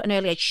child at an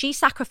early age. She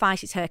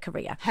sacrifices her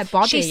career. Her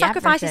body, she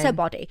sacrifices everything. her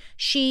body.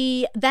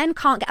 She then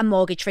can't get a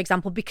mortgage, for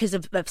example, because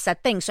of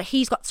said things. So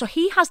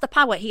he has the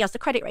power, he has the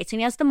credit rating,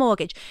 he has the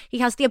mortgage, he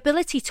has the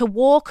ability to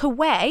walk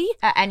away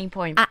at any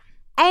point.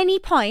 Any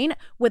point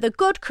with a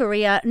good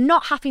career,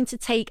 not having to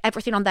take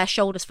everything on their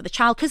shoulders for the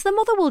child, because the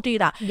mother will do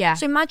that. Yeah.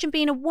 So imagine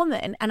being a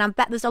woman, and I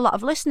bet there's a lot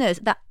of listeners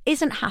that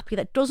isn't happy,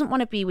 that doesn't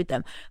want to be with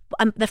them.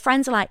 The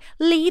friends are like,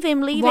 leave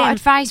him. What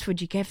advice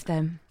would you give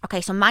them?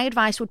 Okay, so my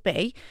advice would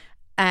be,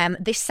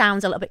 this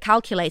sounds a little bit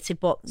calculated,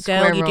 but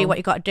girl, Squirrel. you do what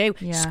you got to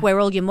do. Yeah.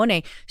 Squirrel your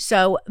money.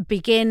 So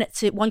begin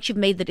to, once you've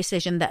made the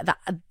decision that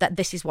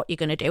this is what you're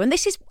going to do. And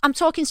this is, I'm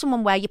talking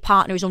someone where your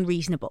partner is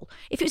unreasonable.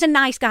 If it was a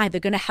nice guy,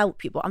 they're going to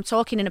help you. But I'm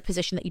talking in a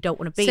position that you don't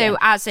want to be in. So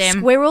as him,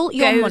 squirrel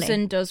your goes money.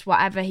 and does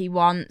whatever he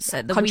wants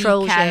at the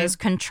Controls weekends, you.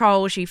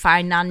 controls you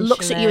financially.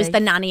 Looks at you as the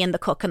nanny and the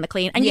cook and the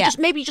clean. And Yeah.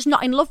 you're just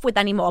not in love with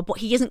anymore, but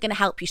he isn't going to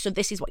help you. So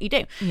this is what you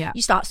do. Yeah.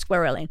 You start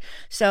squirreling.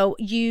 So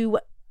you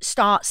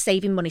start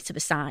saving money to the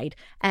side.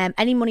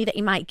 Any money that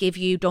he might give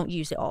you, don't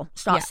use it all.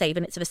 Start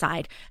saving it to the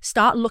side.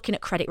 Start looking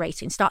at credit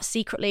rating. Start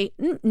secretly,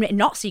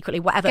 not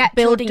secretly, whatever, Get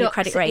building your your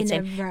credit ducks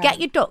in rating. a row. Get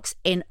your ducks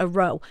in a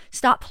row.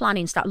 Start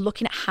planning. Start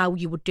looking at how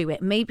you would do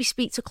it. Maybe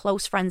speak to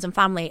close friends and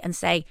family and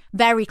say,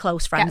 very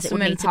close friends, Get it would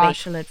some need to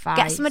impartial be. advice.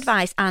 Get some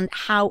advice, and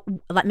how,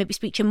 like maybe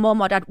speak to your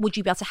mum or dad, would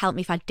you be able to help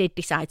me if I did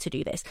decide to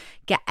do this?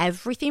 Get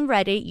everything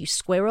ready. You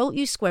squirrel,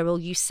 you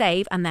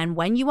save, and then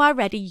when you are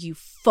ready, you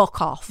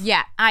fuck off.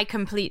 Yeah, I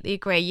completely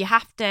agree. You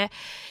have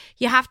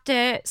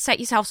to set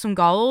yourself some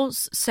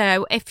goals.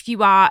 So if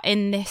you are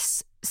in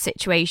this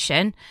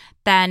situation,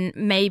 then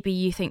maybe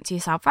you think to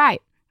yourself,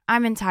 right,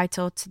 I'm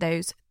entitled to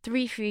those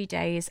 3 free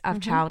days of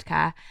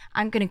childcare.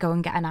 I'm going to go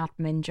and get an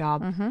admin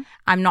job.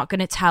 I'm not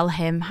going to tell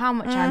him how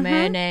much I'm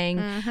earning.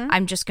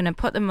 I'm just going to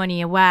put the money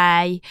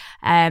away.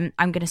 I'm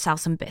going to sell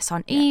some bits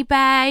on eBay.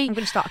 I'm going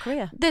to start a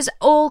career. There's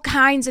all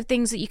kinds of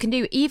things that you can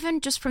do,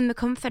 even just from the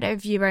comfort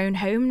of your own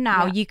home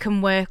now. Yeah. You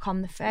can work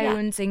on the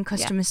phones in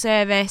customer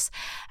service.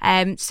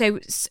 So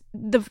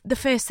the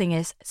first thing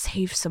is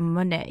save some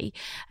money.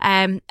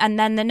 And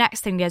then the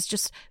next thing is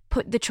just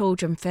put the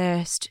children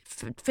first.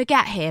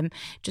 Forget him.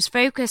 Just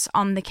focus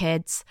on the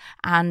kids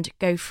and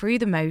go through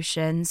the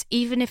motions.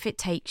 Even if it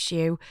takes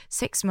you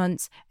 6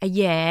 months, a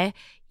year,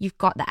 you've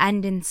got the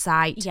end in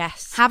sight.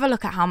 Yes. Have a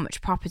look at how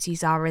much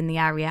properties are in the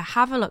area.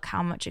 Have a look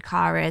how much a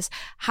car is.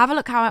 Have a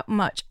look how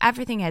much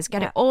everything is.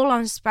 Get it all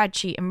on a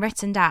spreadsheet and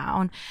written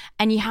down.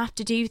 And you have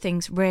to do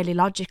things really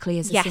logically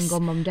as a single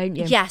mum, don't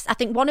you? Yes. I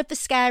think one of the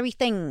scary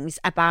things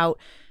about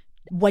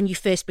when you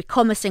first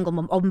become a single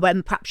mum, or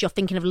when perhaps you're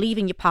thinking of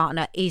leaving your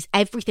partner, is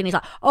everything is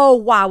like, oh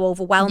wow,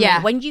 overwhelming.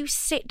 Yeah. When you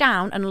sit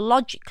down and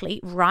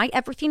logically write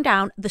everything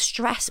down, the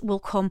stress will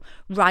come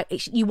right.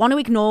 You want to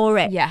ignore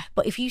it. Yeah.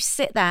 But if you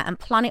sit there and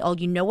plan it all,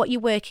 you know what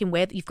you're working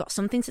with, you've got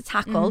something to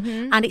tackle,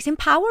 and it's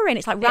empowering.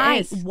 It's like,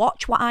 right,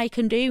 watch what I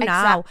can do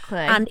now. Exactly.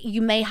 And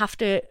you may have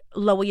to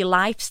lower your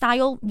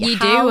lifestyle, your You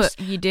house.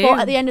 do. But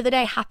at the end of the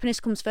day, happiness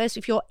comes first.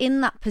 If you're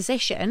in that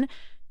position,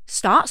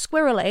 start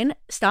squirreling,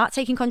 start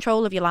taking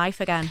control of your life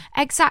again.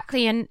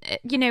 Exactly. And,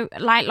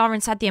 like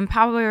Lauren said, the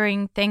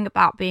empowering thing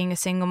about being a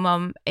single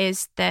mum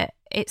is that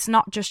it's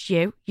not just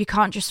you. You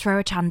can't just throw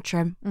a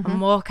tantrum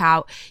and walk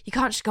out. You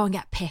can't just go and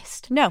get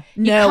pissed. No.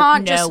 You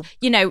can't just,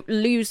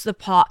 lose the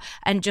plot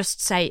and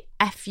just say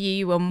F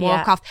you and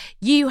walk off.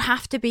 You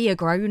have to be a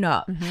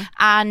grown-up.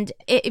 And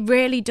it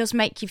really does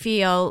make you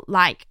feel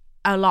like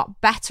a lot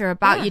better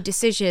about your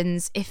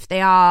decisions if they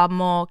are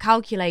more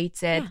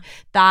calculated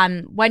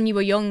than when you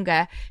were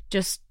younger,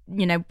 just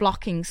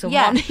blocking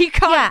someone. You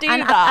can't do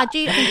and that. I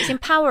do think it's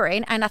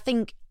empowering, and I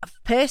think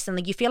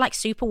personally you feel like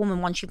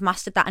Superwoman once you've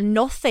mastered that, and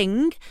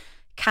nothing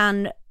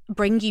can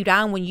bring you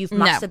down when you've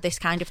mastered this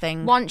kind of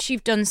thing. Once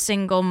you've done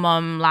single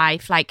mum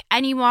life, like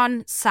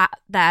anyone sat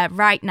there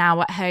right now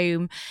at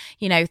home,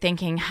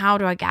 thinking, how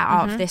do I get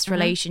out of this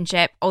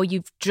relationship? Or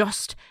you've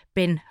just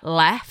been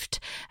left,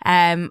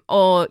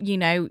 or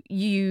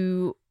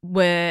you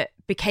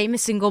became a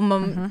single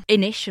mum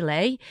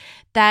initially,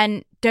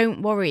 then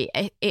don't worry,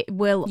 it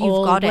will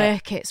all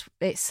work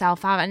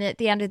itself out. And at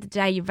the end of the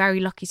day, you're very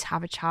lucky to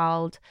have a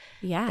child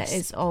that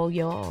is all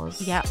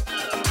yours. Yep.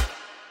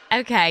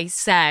 Okay,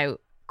 so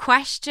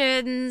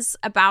questions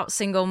about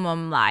single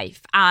mum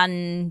life.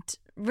 And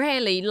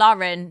really,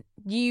 Lauren,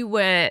 you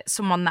were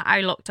someone that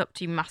I looked up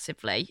to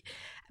massively,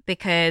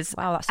 because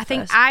that's I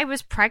think I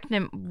was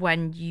pregnant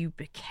when you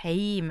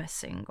became a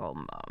single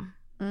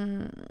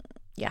mum.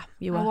 Yeah,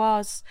 you were. I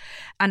was.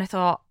 And I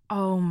thought,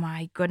 oh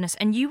my goodness.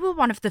 And you were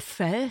one of the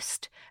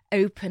first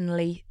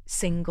openly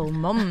single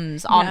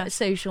mums on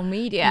social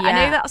media. I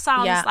know that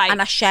sounds like...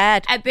 And I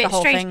shared a bit the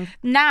whole strange. thing.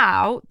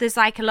 Now, there's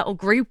like a little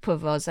group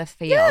of us, I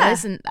feel,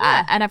 isn't there?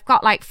 Yeah. And I've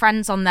got like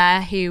friends on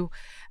there who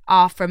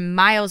are from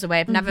miles away.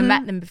 I've never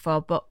met them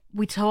before, but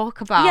we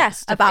talk about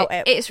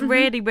it. It's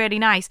really, really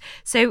nice.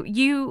 So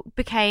you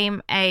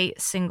became a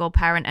single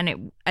parent,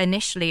 and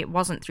initially it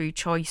wasn't through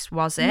choice,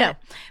 was it? No.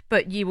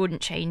 But you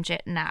wouldn't change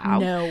it now.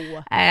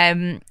 No.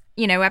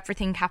 you know,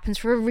 everything happens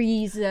for a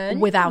reason.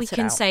 Without we a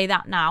can doubt. say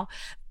that now.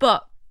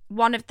 But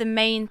one of the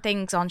main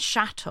things on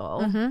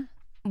Chattel,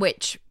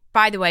 which,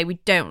 by the way, we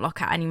don't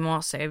look at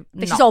anymore, so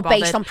This not is all bothered,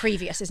 based on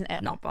previous, isn't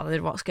it? not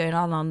bothered what's going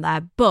on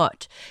there.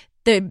 But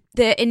the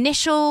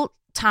initial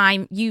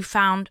time you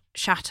found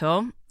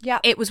Chattel,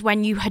 it was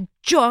when you had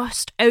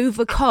just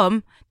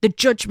overcome the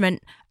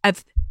judgment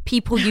of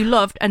people you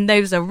loved and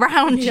those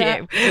around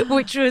you,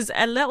 which was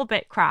a little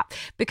bit crap,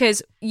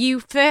 because you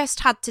first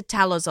had to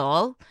tell us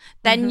all,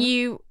 then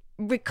you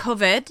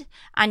recovered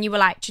and you were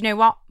like, do you know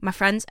what, my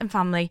friends and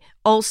family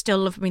all still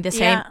love me the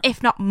same,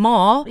 if not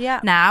more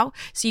now.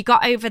 So you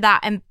got over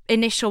that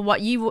initial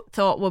what you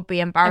thought would be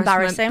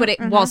embarrassment, but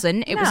it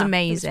wasn't. It was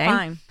amazing. It was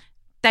fine.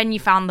 Then you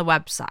found the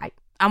website,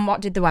 and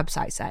what did the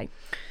website say?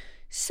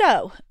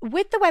 So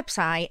with the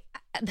website,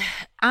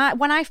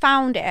 when I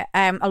found it,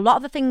 a lot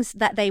of the things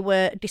that they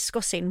were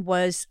discussing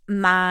was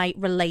my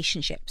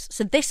relationships.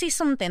 So this is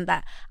something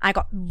that I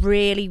got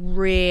really,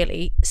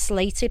 really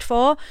slated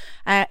for.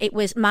 It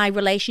was my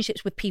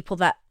relationships with people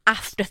that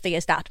after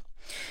Thea's dad.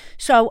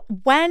 So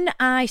when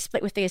I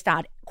split with Thea's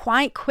dad,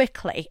 quite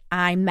quickly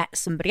I met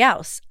somebody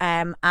else,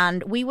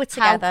 and we were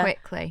together. How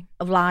quickly?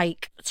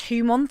 Like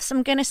 2 months,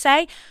 I'm going to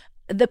say.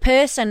 The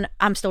person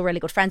I'm still really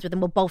good friends with,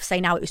 and we'll both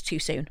say now it was too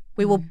soon.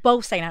 We will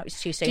both say now it was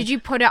too soon. Did you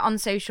put it on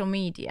social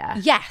media?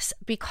 Yes,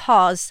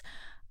 because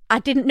I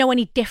didn't know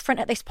any different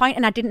at this point,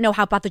 and I didn't know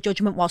how bad the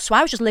judgment was. So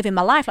I was just living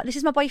my life. Like, this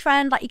is my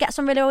boyfriend. Like, you get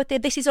some really well with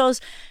it. This is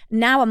us.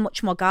 Now I'm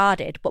much more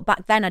guarded. But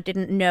back then I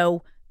didn't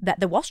know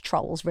that there was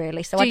trolls,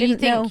 really. So I didn't know.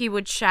 Do you think you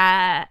would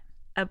share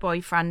a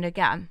boyfriend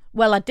again?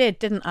 Well, I did,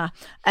 didn't I?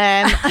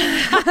 I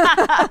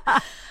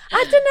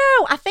don't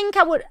know. I think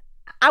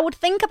I would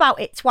think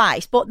about it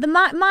twice, but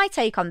my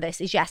take on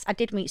this is, yes, I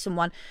did meet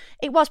someone.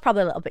 It was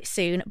probably a little bit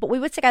soon, but we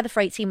were together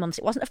for 18 months.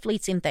 It wasn't a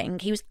fleeting thing.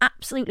 He was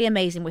absolutely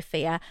amazing with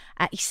Thea.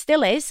 He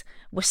still is.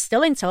 We're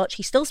still in touch.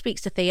 He still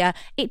speaks to Thea.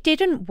 It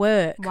didn't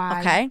work. Why?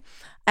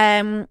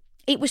 Okay.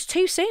 It was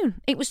too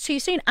soon. It was too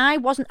soon.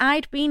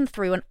 I'd been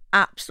through an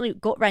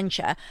absolute gut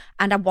wrencher,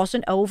 and I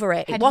wasn't over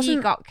it. Had he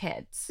got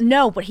kids?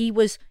 No, but he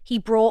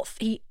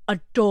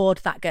adored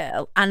that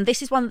girl. And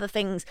this is one of the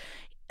things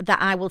that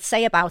I will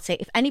say about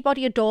it. If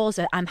anybody adores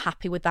her, I'm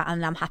happy with that,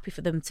 and I'm happy for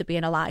them to be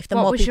in her life. The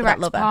more people that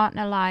love her. What was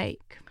your ex-partner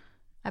like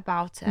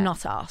about it?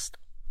 Not asked,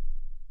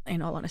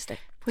 in all honesty.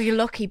 Well, you're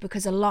lucky,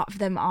 because a lot of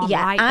them are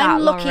like that,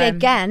 I'm lucky Lauren.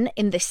 again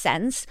in this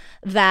sense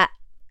that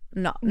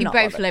we not both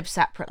bothered. live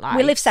separate lives.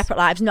 We live separate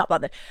lives, not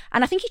bothered.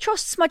 And I think he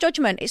trusts my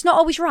judgment. It's not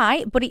always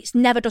right, but it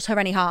never does her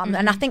any harm.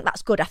 And I think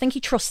that's good. I think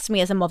he trusts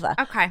me as a mother.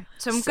 Okay,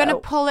 so I'm going to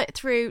pull it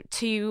through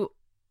to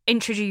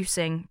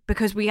introducing,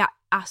 because we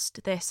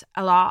asked this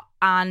a lot,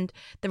 and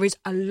there is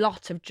a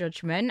lot of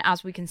judgment,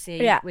 as we can see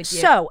with you.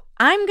 So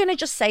I'm going to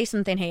just say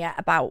something here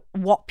about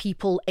what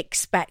people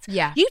expect.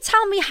 Yeah. You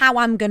tell me how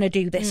I'm going to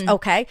do this,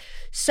 okay?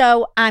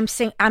 So I'm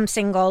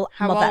single.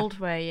 How mother. old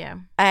were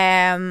you?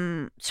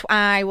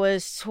 I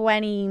was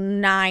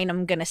 29,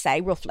 I'm going to say,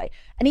 roughly.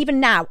 And even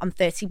now, I'm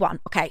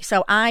 31. Okay,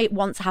 so I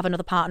want to have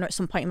another partner at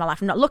some point in my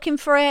life. I'm not looking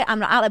for it. I'm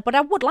not out there, but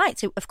I would like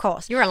to, of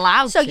course. You're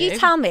allowed to. So you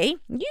tell me,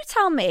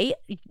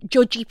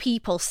 judgy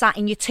people sat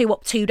in your 2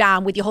 up, 2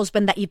 down with your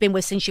husband that you've been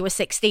with since you were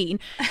 16.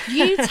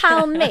 You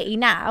tell me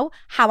now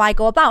how I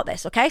go about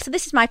this, okay? So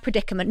this is my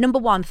predicament. Number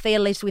one, Thea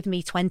lives with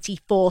me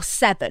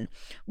 24/7.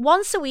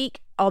 Once a week,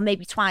 or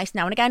maybe twice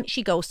now and again,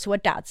 she goes to her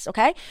dad's,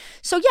 okay?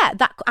 So yeah,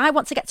 that I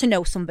want to get to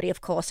know somebody,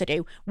 of course I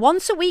do.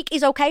 Once a week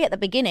is okay at the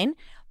beginning,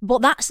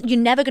 but you're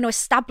never going to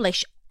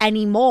establish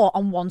any more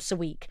on once a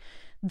week.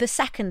 The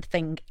second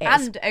thing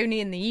is... And only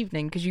in the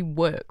evening, because you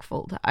work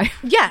full time.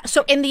 Yeah,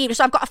 so in the evening.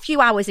 So I've got a few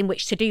hours in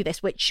which to do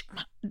this, which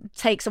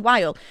takes a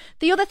while.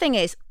 The other thing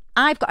is,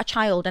 I've got a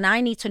child, and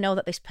I need to know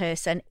that this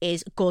person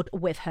is good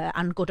with her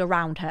and good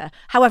around her.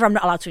 However, I'm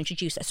not allowed to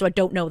introduce her, so I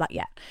don't know that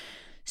yet.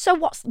 So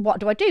what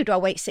do I do? Do I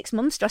wait 6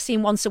 months? Do I see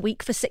him once a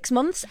week for 6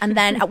 months? And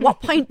then at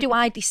what point do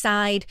I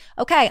decide,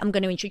 okay, I'm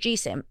going to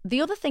introduce him?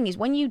 The other thing is,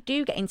 when you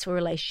do get into a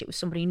relationship with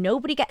somebody,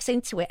 nobody gets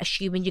into it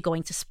assuming you're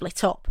going to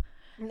split up.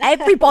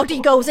 Everybody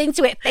goes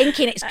into it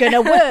thinking it's going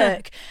to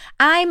work.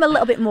 I'm a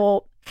little bit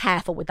more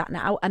careful with that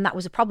now, and that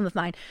was a problem of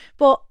mine.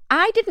 But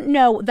I didn't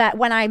know that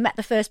when I met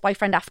the first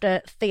boyfriend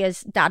after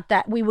Thea's dad,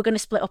 that we were going to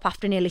split up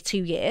after nearly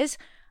 2 years.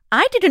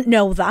 I didn't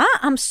know that.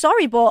 I'm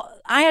sorry,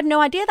 but I had no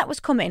idea that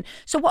was coming.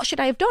 So what should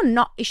I have done?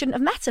 You shouldn't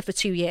have met her for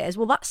 2 years.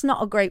 Well, that's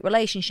not a great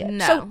relationship.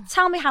 No. So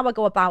tell me how I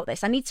go about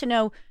this. I need to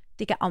know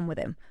they get on with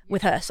her.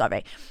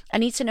 I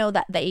need to know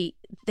that they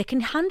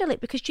can handle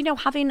it, because,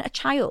 having a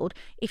child,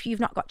 if you've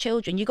not got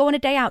children, you go on a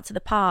day out to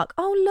the park.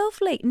 Oh,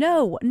 lovely.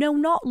 No,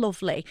 not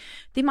lovely.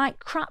 They might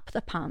crap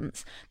the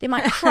pants. They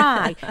might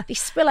cry. They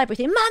spill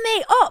everything.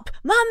 Mummy up.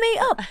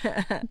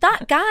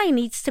 That guy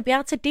needs to be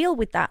able to deal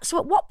with that. So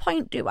at what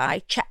point do I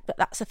check that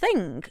that's a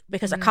thing?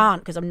 Because I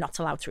can't, because I'm not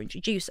allowed to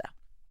introduce her.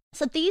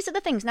 So these are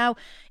the things. Now,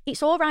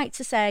 it's all right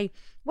to say,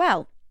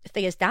 well,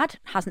 Thea's dad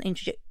hasn't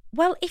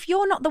well, if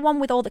you're not the one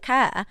with all the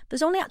care,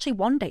 there's only actually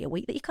one day a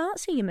week that you can't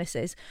see your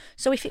missus.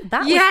 So if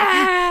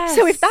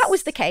that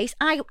was the case,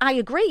 I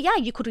agree. Yeah,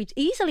 you could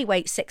easily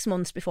wait 6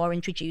 months before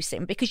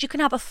introducing, because you can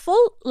have a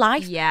full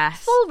life,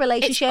 full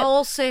relationship. It's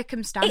all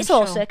circumstantial. It's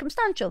all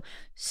circumstantial.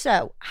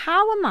 So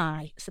how am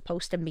I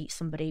supposed to meet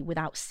somebody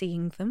without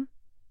seeing them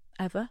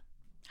ever?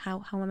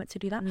 How am I meant to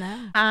do that?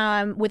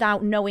 No.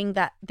 Without knowing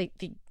that they're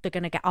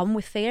going to get on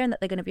with Thea and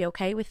that they're going to be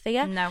okay with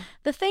Thea. No.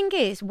 The thing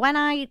is, when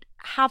I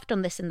have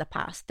done this in the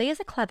past, Thea's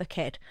a clever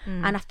kid.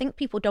 And I think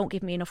people don't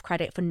give me enough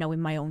credit for knowing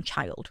my own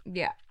child.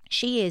 Yeah.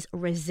 She is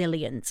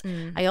resilient.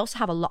 I also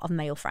have a lot of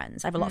male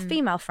friends. I have a lot of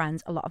female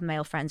friends, a lot of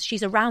male friends.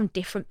 She's around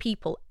different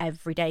people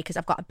every day because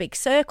I've got a big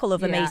circle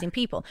of amazing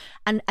people.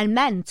 And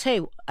men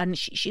too. And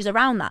she's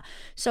around that.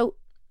 So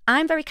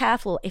I'm very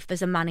careful if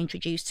there's a man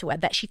introduced to her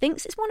that she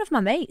thinks it's one of my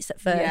mates at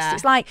first. Yeah.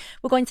 It's like,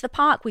 we're going to the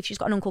park she's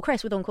got an Uncle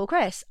Chris with Uncle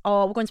Chris,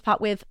 or we're going to the park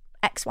with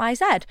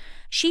XYZ.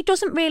 She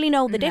doesn't really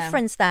know the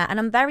difference there, and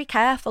I'm very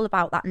careful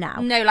about that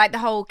now. No, like the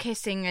whole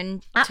kissing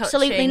and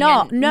absolutely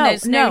not. No,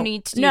 there's no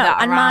need to do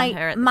that and around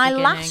her at the my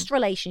beginning. last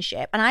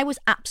relationship, and I was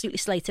absolutely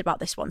slated about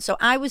this one. So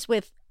I was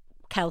with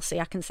Kelsey,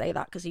 I can say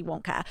that because he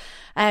won't care.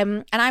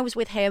 And I was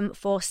with him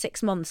for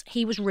 6 months.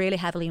 He was really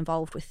heavily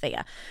involved with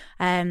Thea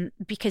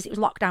because it was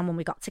lockdown when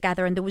we got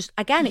together, and there was,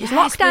 again, it was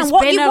lockdown.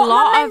 What am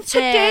I meant to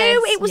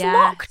do? It was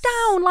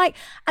lockdown. Like,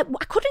 I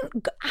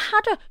couldn't, I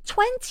had a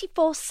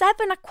 24/7.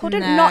 I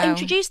couldn't not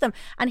introduce them.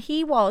 And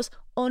he was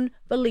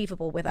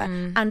unbelievable with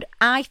her. And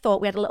I thought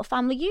we had a little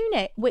family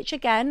unit, which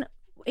again,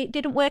 it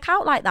didn't work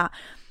out like that.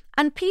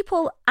 And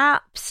people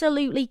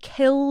absolutely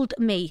killed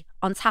me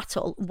on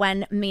Tattle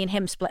when me and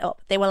him split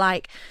up. They were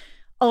like,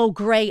 oh,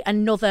 great,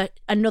 another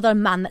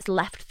man that's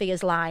left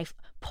Thea's life.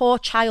 Poor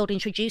child,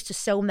 introduced to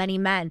so many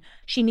men.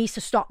 She needs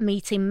to stop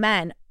meeting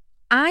men.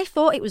 I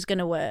thought it was going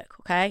to work,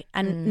 okay?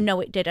 And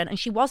no, it didn't. And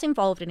she was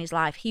involved in his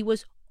life. He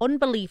was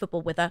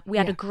unbelievable with her. We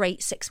had a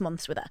great 6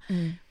 months with her.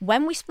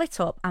 When we split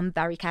up, I'm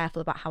very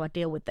careful about how I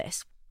deal with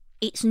this.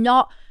 It's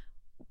not,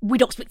 we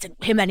don't speak to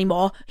him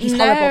anymore. He's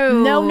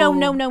horrible.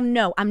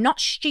 No. I'm not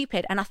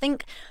stupid. And I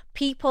think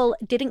people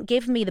didn't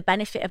give me the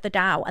benefit of the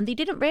doubt, and they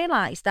didn't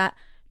realise that,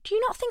 do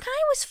you not think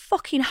I was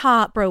fucking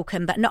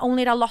heartbroken that not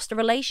only had I lost a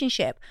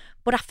relationship,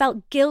 but I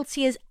felt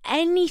guilty as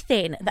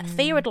anything that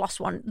Thea had lost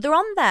one? They're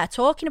on there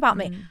talking about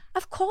me.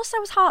 Of course I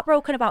was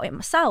heartbroken about it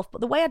myself,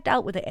 but the way I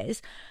dealt with it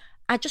is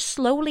I just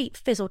slowly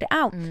fizzled it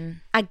out.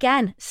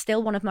 Again,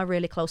 still one of my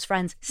really close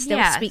friends,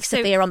 still speaks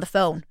to Thea on the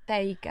phone.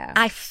 There you go.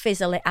 I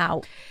fizzle it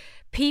out.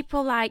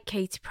 People like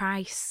Katie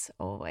Price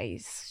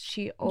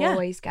she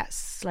always gets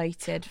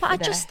slated for But I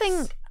just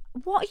think,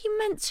 what are you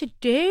meant to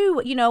do?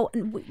 You know,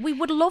 we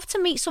would love to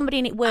meet somebody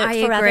and it works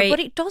forever, but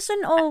it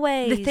doesn't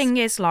always. The thing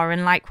is,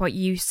 Lauren, like what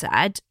you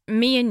said,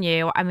 me and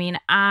you, I mean,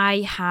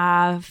 I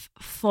have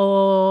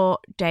 4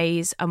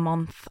 days a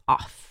month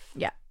off.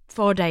 Yeah.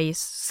 4 days.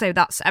 So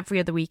that's every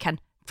other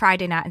weekend,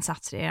 Friday night and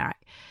Saturday night.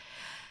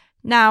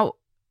 Now,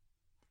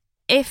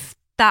 if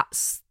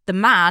that's the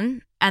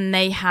man and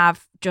they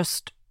have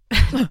just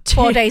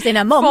 4 days in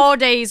a month. 4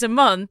 days a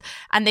month,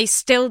 and they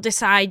still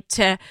decide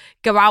to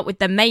go out with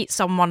their mates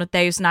on one of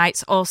those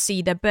nights or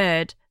see the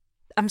bird,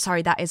 I'm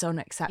sorry, that is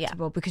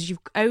unacceptable because you've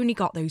only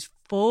got those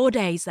 4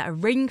 days that are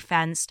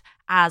ring-fenced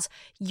as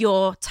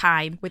your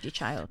time with your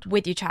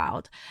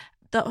child.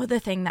 The other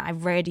thing that I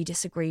really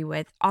disagree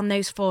with, on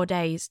those 4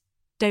 days,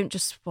 don't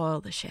just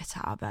spoil the shit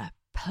out of her.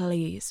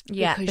 Please,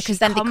 because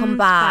then they come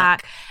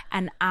back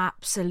an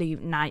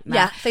absolute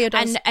nightmare. Thea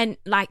does. And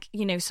like,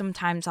 you know,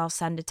 sometimes I'll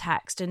send a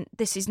text, and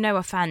this is no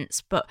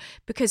offense, but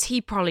because he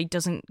probably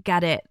doesn't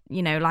get it,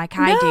 you know, like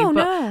I do.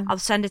 But I'll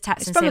send a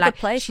text and say like,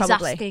 she's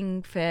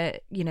asking for,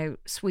 you know,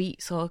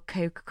 sweets or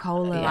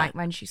Coca-Cola, like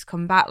when she's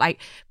come back, like,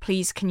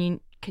 please, can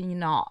you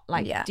not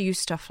do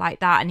stuff like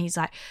that? And he's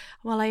like,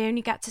 well, I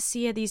only get to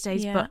see her these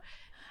days, but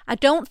I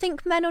don't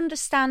think men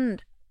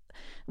understand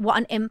what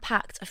an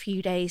impact a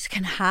few days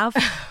can have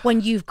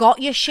when you've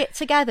got your shit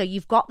together,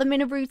 you've got them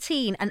in a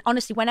routine. And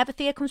honestly, whenever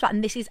Thea comes back,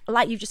 and this is,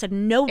 like you've just said,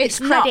 no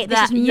discredit,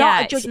 this is not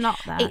a judge,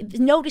 it's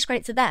no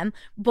discredit to them,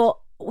 but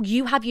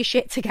you have your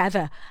shit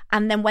together,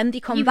 and then when they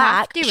come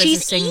back,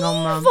 she's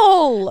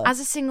evil. As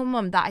a single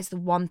mum, that is the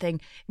one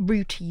thing,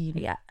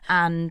 routine,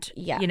 and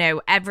you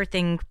know,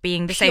 everything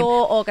being the same,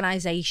 pure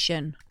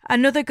organisation.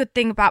 Another good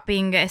thing about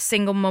being a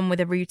single mum with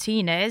a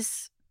routine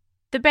is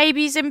the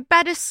baby's in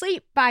bed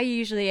asleep by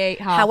usually 8:30.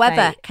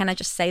 However, can I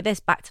just say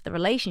this back to the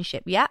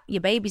relationship? Yeah,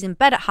 your baby's in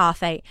bed at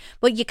 8:30,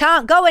 but you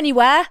can't go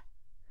anywhere.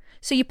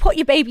 So you put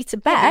your baby to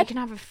bed. Yeah, you can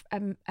have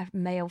a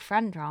male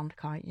friend round,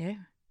 can't you?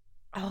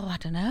 Oh, I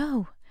don't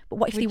know. But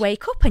what if they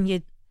wake up and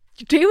you're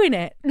doing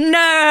it?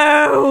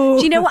 No.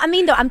 Do you know what I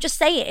mean, though? I'm just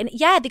saying,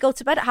 yeah, they go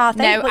to bed at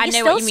 8:30, but you're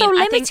still so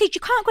limited.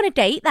 You can't go on a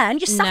date then.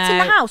 You're sat in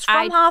the house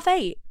from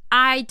 8:30.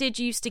 I did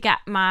used to get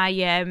my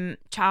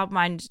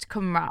childminder to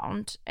come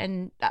round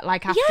and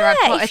like after I'd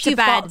put her if to you've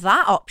bed, got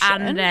that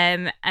option.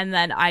 and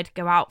then I'd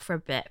go out for a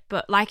bit.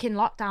 But like in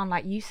lockdown,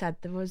 like you said,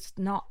 there was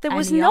nothing,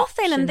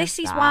 and this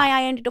is why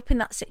I ended up in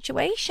that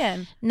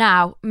situation.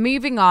 Now,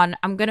 moving on,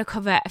 I'm going to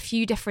cover a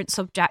few different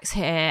subjects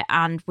here,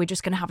 and we're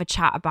just going to have a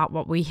chat about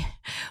what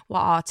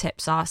our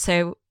tips are.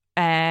 So,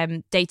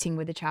 dating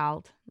with a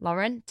child,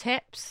 Lauren,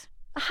 tips.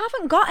 I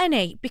haven't got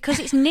any because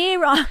it's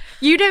near on.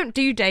 You don't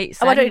do dates.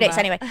 I don't do dates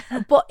anyway.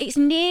 But it's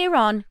near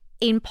on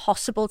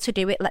impossible to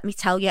do it, let me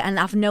tell you. And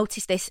I've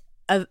noticed this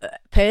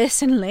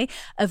personally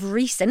of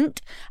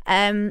recent.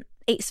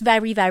 It's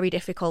very, very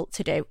difficult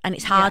to do. And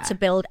it's hard to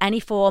build any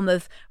form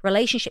of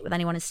relationship with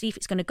anyone and see if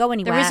it's going to go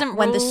anywhere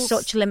when there's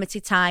such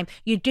limited time.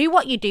 You do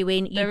what you're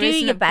doing. You do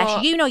your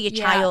best. You know your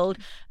child.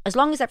 As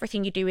long as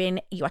everything you're doing,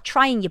 you are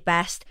trying your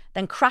best,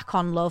 then crack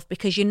on, love,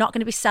 because you're not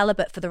going to be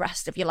celibate for the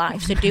rest of your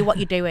life. So do what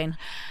you're doing.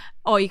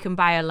 Or you can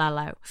buy a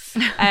Lello.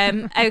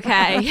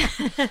 Okay.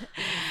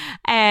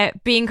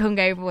 Being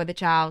hungover with a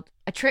child.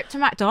 A trip to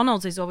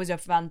McDonald's is always a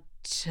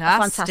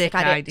fantastic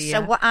idea.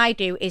 So what I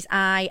do is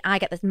I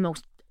get the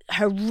most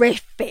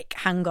horrific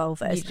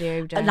hangovers. You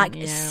do, don't like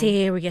you?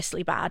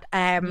 Seriously bad.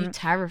 You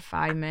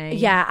terrify me.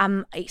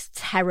 Yeah, it's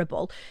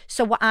terrible.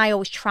 So what I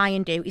always try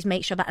and do is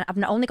make sure that I've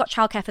not only got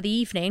childcare for the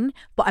evening,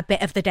 but a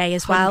bit of the day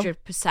as well.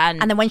 100%.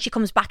 And then when she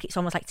comes back, it's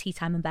almost like tea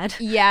time in bed.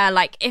 Yeah,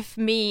 like if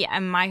me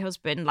and my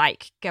husband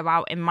like go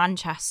out in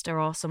Manchester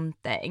or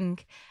something,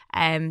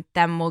 then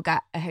we'll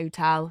get a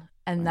hotel.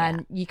 And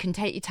then you can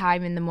take your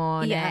time in the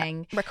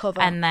morning,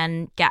 recover, and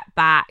then get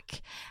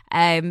back.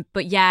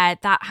 But yeah,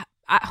 that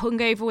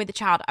hungover with a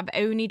child, I've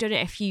only done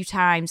it a few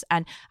times,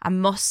 and I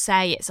must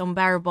say it's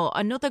unbearable.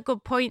 Another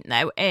good point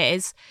though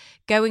is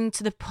going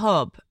to the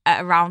pub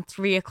at around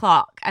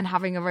 3:00 and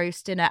having a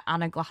roast dinner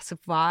and a glass of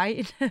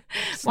wine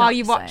while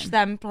you watch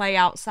them play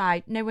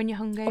outside. No, when you're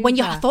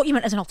hungover. I thought you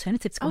meant as an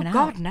alternative to going out.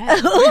 Oh God, no.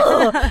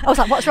 I was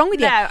like, what's wrong with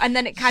you? No, and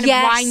then it kind of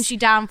winds you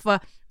down for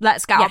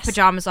let's get our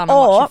pajamas on and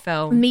watch a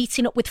film. Or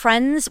meeting up with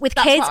friends, with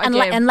kids, and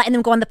letting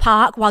them go in the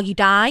park while you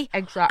die.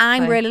 Exactly.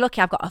 I'm really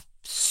lucky. I've got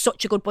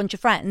such a good bunch of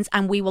friends,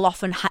 and we will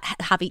often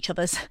have each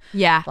other's.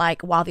 Yeah.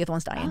 Like while the other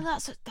one's dying. Oh,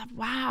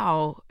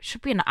 wow.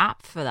 Should be an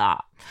app for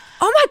that.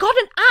 Oh my God,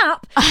 an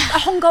app? A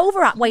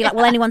hungover app where you're like,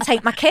 will anyone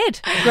take my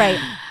kid? Great.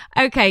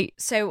 Okay,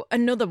 so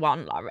another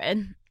one,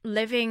 Lauren.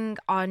 Living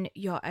on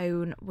your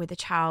own with a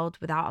child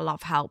without a lot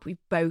of help. We've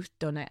both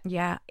done it.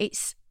 Yeah,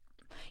 it's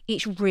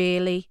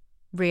really,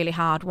 really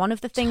hard. One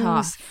of the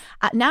things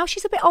now,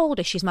 she's a bit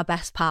older, she's my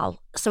best pal,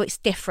 so it's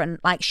different.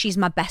 Like, she's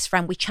my best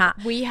friend, we chat.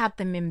 We had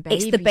them in baby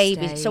It's the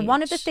babies stage. So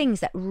one of the things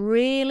that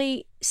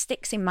really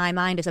sticks in my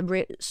mind as a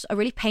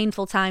really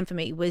painful time for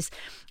me was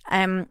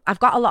I've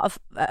got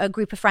a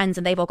group of friends,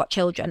 and they've all got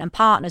children and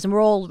partners, and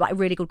we're all like a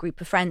really good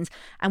group of friends,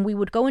 and we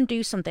would go and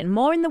do something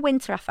more in the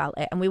winter. I felt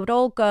it, and we would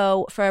all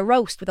go for a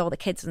roast with all the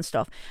kids and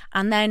stuff,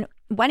 and then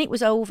when it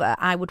was over,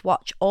 I would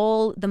watch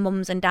all the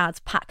mums and dads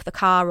pack the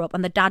car up,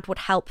 and the dad would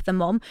help the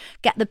mum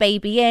get the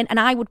baby in, and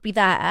I would be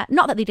there,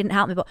 not that they didn't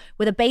help me, but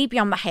with a baby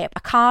on my hip, a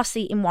car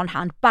seat in one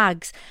hand,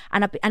 bags,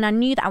 and I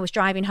knew that I was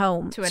driving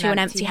home to an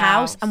empty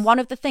house. And one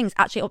of the things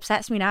actually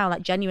upsets me now,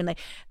 like genuinely,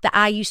 that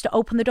I used to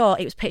open the door,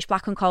 it was pitch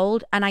black and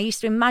cold, and I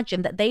used to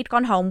imagine that they'd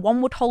gone home,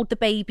 one would hold the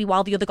baby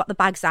while the other got the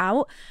bags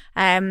out,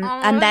 and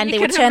then they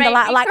would turn the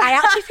light. Like, I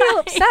actually feel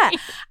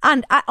upset,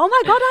 and oh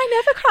my God,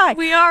 I never cry.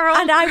 We are all.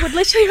 And I would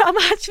literally,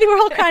 we're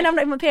all crying, I'm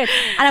not even my period,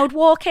 and I would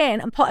walk in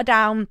and put her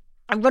down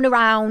and run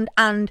around,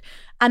 and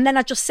then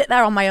I'd just sit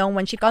there on my own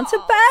when she'd gone to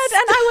bed,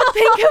 and I would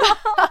think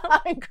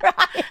about I'm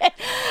crying,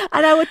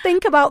 and I would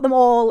think about them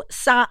all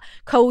sat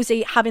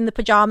cozy having the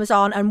pajamas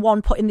on, and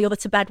one putting the other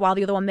to bed while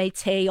the other one made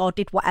tea or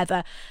did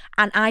whatever,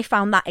 and I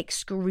found that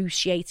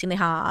excruciatingly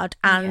hard.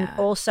 And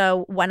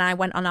also when I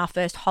went on our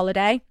first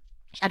holiday,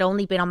 I'd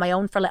only been on my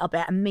own for a little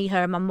bit, and me,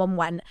 her and my mum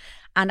went,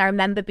 and I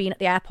remember being at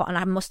the airport, and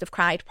I must have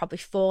cried probably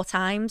 4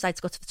 times. I had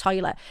to go to the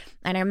toilet,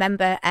 and I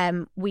remember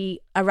we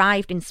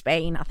arrived in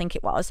Spain, I think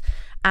it was,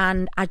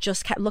 and I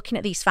just kept looking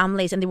at these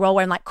families, and they were all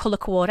wearing like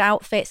colour-coordinated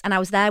outfits, and I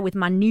was there with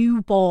my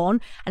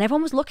newborn, and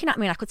everyone was looking at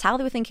me, and I could tell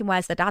they were thinking,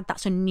 where's the dad?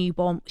 That's a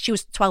newborn. She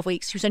was 12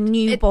 weeks. She was a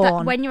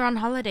newborn. When you're on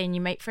holiday and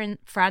you make friends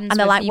and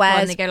they're like, people,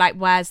 and they go like,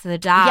 where's the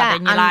dad? Yeah,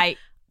 and you're like...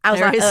 I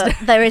was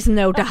there is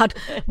no dad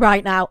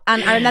right now.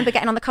 And I remember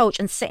getting on the coach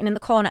and sitting in the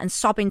corner and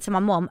sobbing to my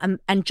mum.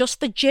 And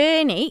just the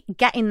journey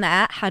getting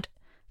there had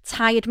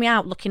tired me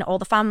out, looking at all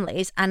the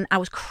families. And I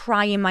was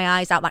crying my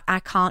eyes out like, I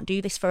can't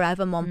do this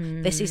forever,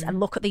 Mum. This is, and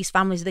look at these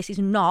families. This is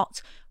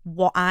not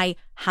what I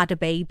had a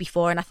baby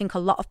for. And I think a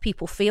lot of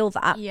people feel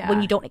that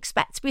when you don't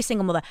expect to be a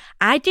single mother.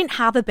 I didn't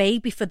have a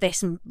baby for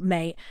this,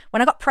 mate.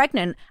 When I got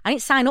pregnant, I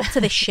didn't sign up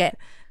to this shit.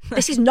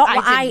 This is not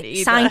what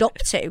I signed up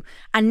to.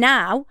 And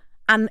now...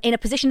 I'm in a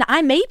position that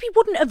I maybe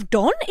wouldn't have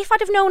done if I'd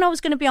have known I was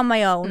going to be on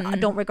my own. I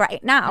don't regret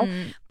it now.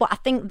 But I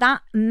think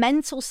that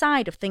mental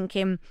side of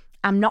thinking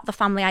I'm not the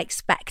family I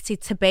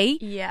expected to be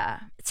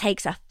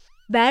takes a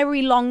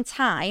very long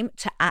time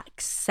to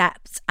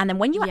accept. And then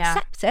when you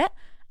accept it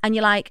and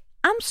you're like,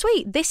 I'm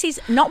sweet. This is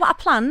not what I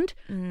planned,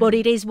 but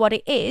it is what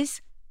it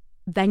is.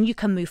 Then you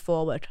can move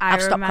forward.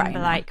 I've stopped crying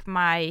now. Like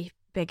my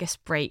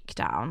biggest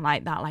breakdown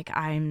like that, like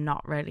I'm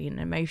not really an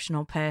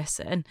emotional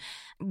person,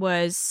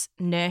 was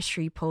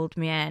nursery pulled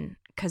me in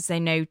because they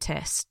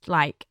noticed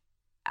like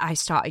I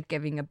started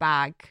giving a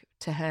bag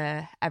to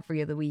her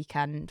every other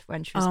weekend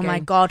when she was going. Oh my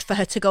God, for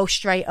her to go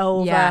straight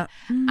over. Yeah.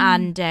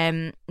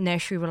 And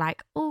nursery were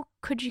like, oh,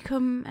 could you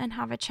come and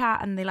have a chat?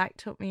 And they like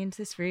took me into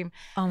this room.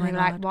 Oh and my they were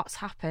God. like, what's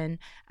happened?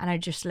 And I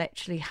just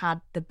literally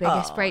had the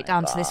biggest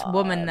breakdown to this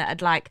woman that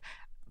had like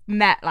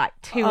met like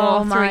 2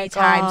 or 3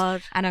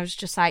 times. And I was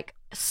just like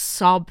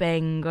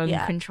sobbing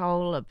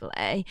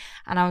uncontrollably.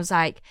 And I was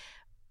like,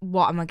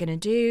 what am I going to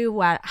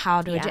do?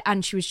 How do I do?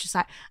 And she was just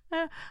like,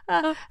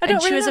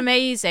 and she was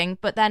amazing.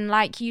 But then,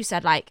 like you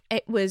said, like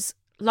it was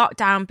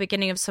lockdown,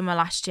 beginning of summer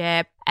last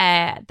year.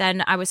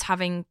 Then I was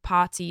having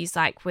parties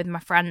like with my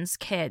friends'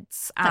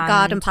 kids and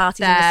garden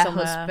parties their in the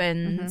summer.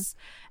 husbands.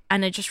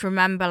 And I just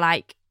remember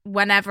like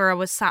whenever I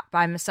was sat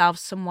by myself,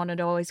 someone would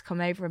always come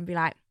over and be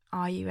like,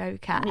 are you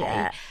okay?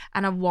 Yeah.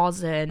 And I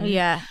wasn't.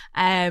 Yeah.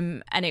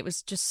 And it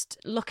was just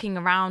looking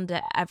around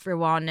at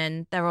everyone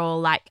and they're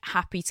all like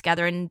happy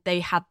together and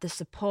they had the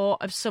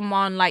support of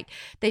someone. Like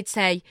they'd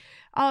say,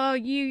 oh,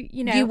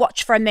 you know. You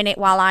watch for a minute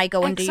while I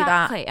go and do that.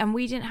 Exactly. And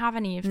we didn't have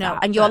any of that. No,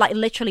 and you're like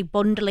literally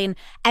bundling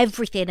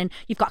everything and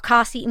you've got a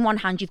car seat in one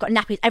hand, you've got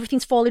nappies,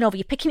 everything's falling over,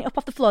 you're picking it up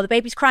off the floor, the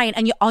baby's crying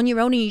and you're on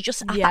your own and you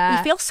just, you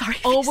feel sorry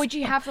for yourself. Or would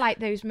you have like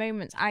those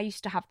moments, I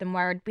used to have them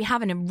where I'd be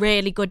having a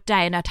really good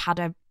day and I'd had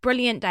a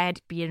brilliant day,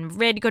 I'd be in a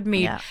really good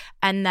mood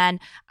and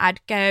then I'd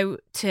go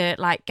to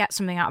like get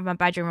something out of my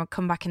bedroom and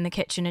come back in the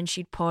kitchen and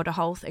she'd poured a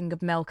whole thing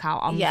of milk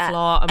out on the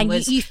floor and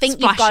was you think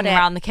splashing you've got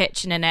around the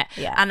kitchen in it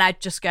and I'd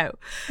just go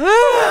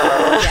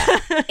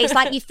It's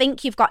like you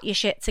think you've got your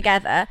shit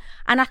together.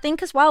 And I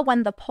think as well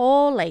when they're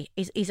poorly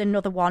is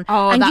another one.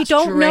 And you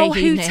don't know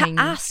who to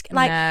ask.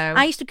 Like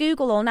I used to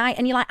Google all night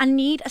and you're like, I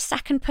need a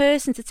second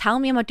person to tell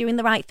me am I doing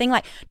the right thing?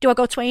 Like, do I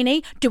go to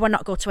A&E? Do I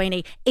not go to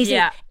A&E?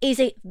 Is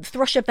it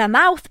thrush of their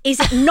mouth? Is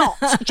it not?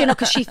 Do you know,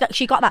 because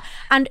she got that.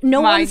 And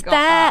no one's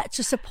there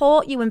to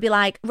support you and be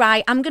like,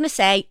 right, I'm going to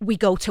say we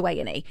go to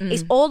A&E.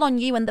 It's all on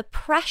you, and the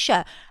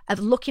pressure of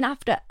looking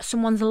after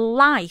someone's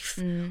life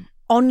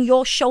on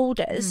your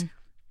shoulders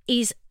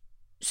is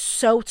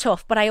so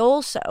tough. But I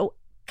also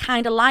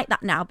kind of like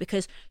that now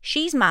because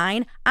she's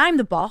mine, I'm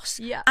the boss,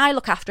 I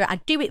look after her, I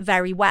do it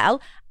very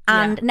well,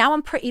 and now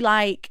I'm pretty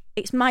like,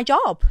 it's my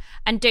job.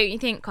 And don't you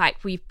think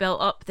like we've built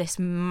up this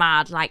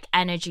mad like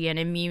energy and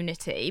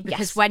immunity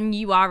because when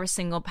you are a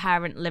single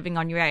parent living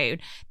on your own,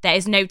 there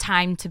is no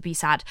time to be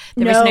sad,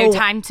 there is no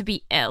time to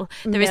be ill,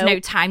 there is no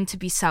time to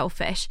be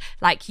selfish.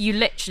 Like you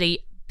literally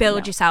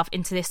build yourself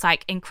into this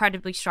like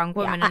incredibly strong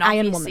woman. And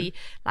obviously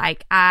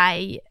like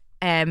I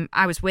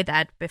was with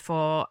Ed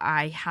before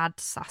I had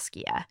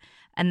Saskia,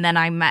 and then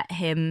I met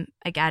him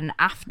again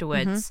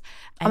afterwards.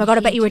 Oh my God,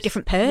 I bet you were a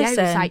different person.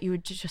 Yeah, it was like you were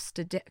just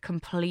a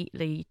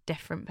completely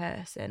different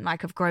person.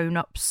 Like I've grown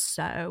up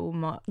so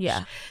much.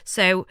 Yeah.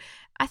 So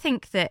I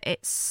think that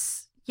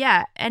it's,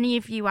 any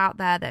of you out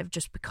there that have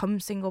just become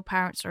single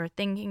parents or are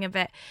thinking of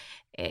it,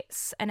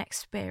 it's an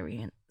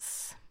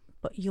experience.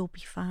 But you'll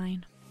be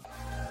fine.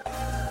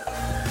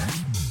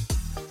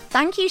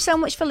 Thank you so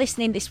much for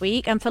listening this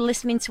week and for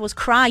listening to us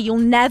cry. You'll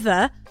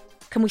never,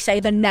 can we say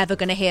they're never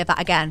going to hear that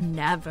again?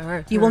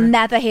 Never. You will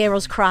never hear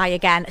us cry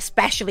again,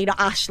 especially not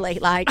Ashley.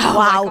 Like,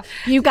 wow,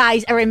 you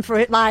guys are in for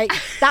it. Like,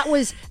 that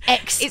was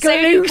exclusive. It's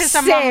only because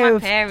I'm on my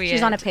period.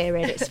 She's on a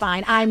period. It's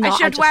fine. I'm not.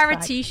 I should wear a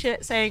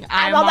T-shirt saying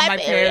I'm on my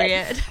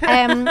period.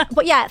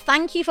 But yeah,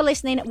 thank you for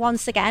listening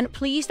once again.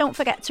 Please don't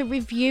forget to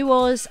review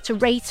us, to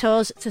rate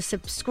us, to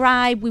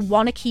subscribe. We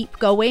want to keep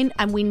going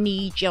and we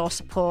need your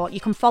support. You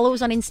can follow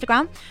us on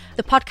Instagram.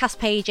 The podcast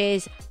page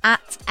is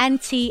at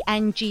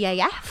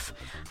NTNGAF.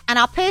 And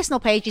our personal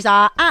pages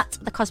are at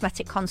The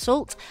Cosmetic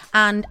Consult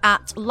and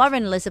at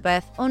Lauren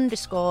Elizabeth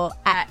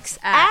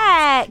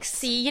 _XX.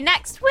 See you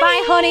next week.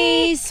 Bye,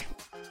 honeys.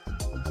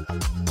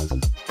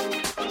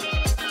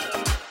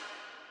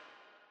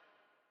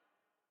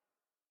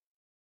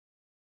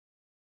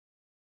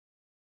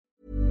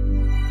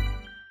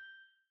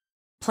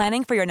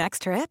 Planning for your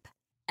next trip?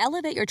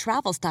 Elevate your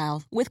travel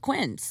style with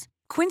Quince.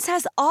 Quince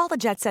has all the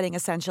jet-setting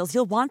essentials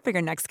you'll want for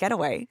your next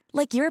getaway,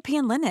 like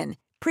European linen,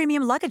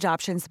 premium luggage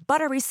options,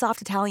 buttery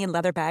soft Italian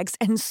leather bags,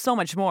 and so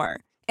much more.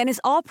 And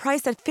is all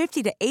priced at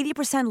 50 to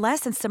 80%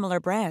 less than similar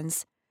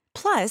brands.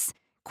 Plus,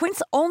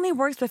 Quince only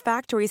works with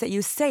factories that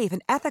use safe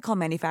and ethical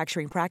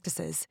manufacturing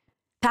practices.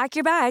 Pack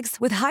your bags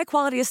with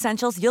high-quality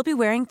essentials you'll be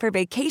wearing for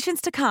vacations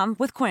to come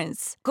with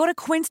Quince. Go to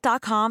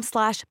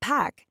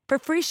quince.com/pack for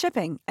free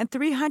shipping and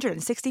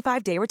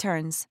 365-day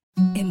returns.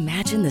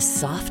 Imagine the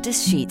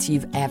softest sheets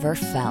you've ever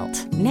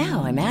felt.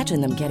 Now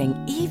imagine them getting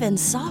even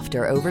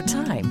softer over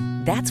time.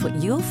 That's what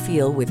you'll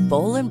feel with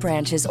Boll &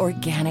 Branch's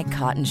organic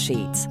cotton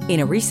sheets. In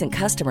a recent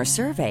customer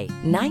survey,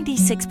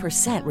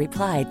 96%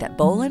 replied that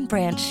Boll &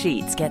 Branch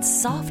sheets get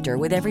softer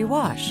with every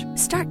wash.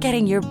 Start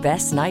getting your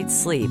best night's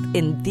sleep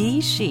in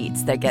these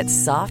sheets that get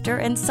softer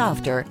and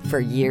softer for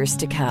years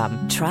to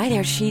come. Try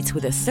their sheets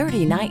with a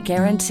 30-night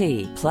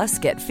guarantee. Plus,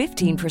 get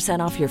 15%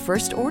 off your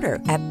first order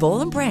at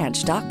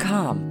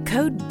bollandbranch.com.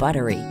 Code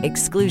BUTTERY.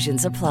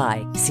 Exclusions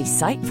apply. See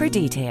site for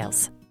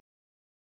details.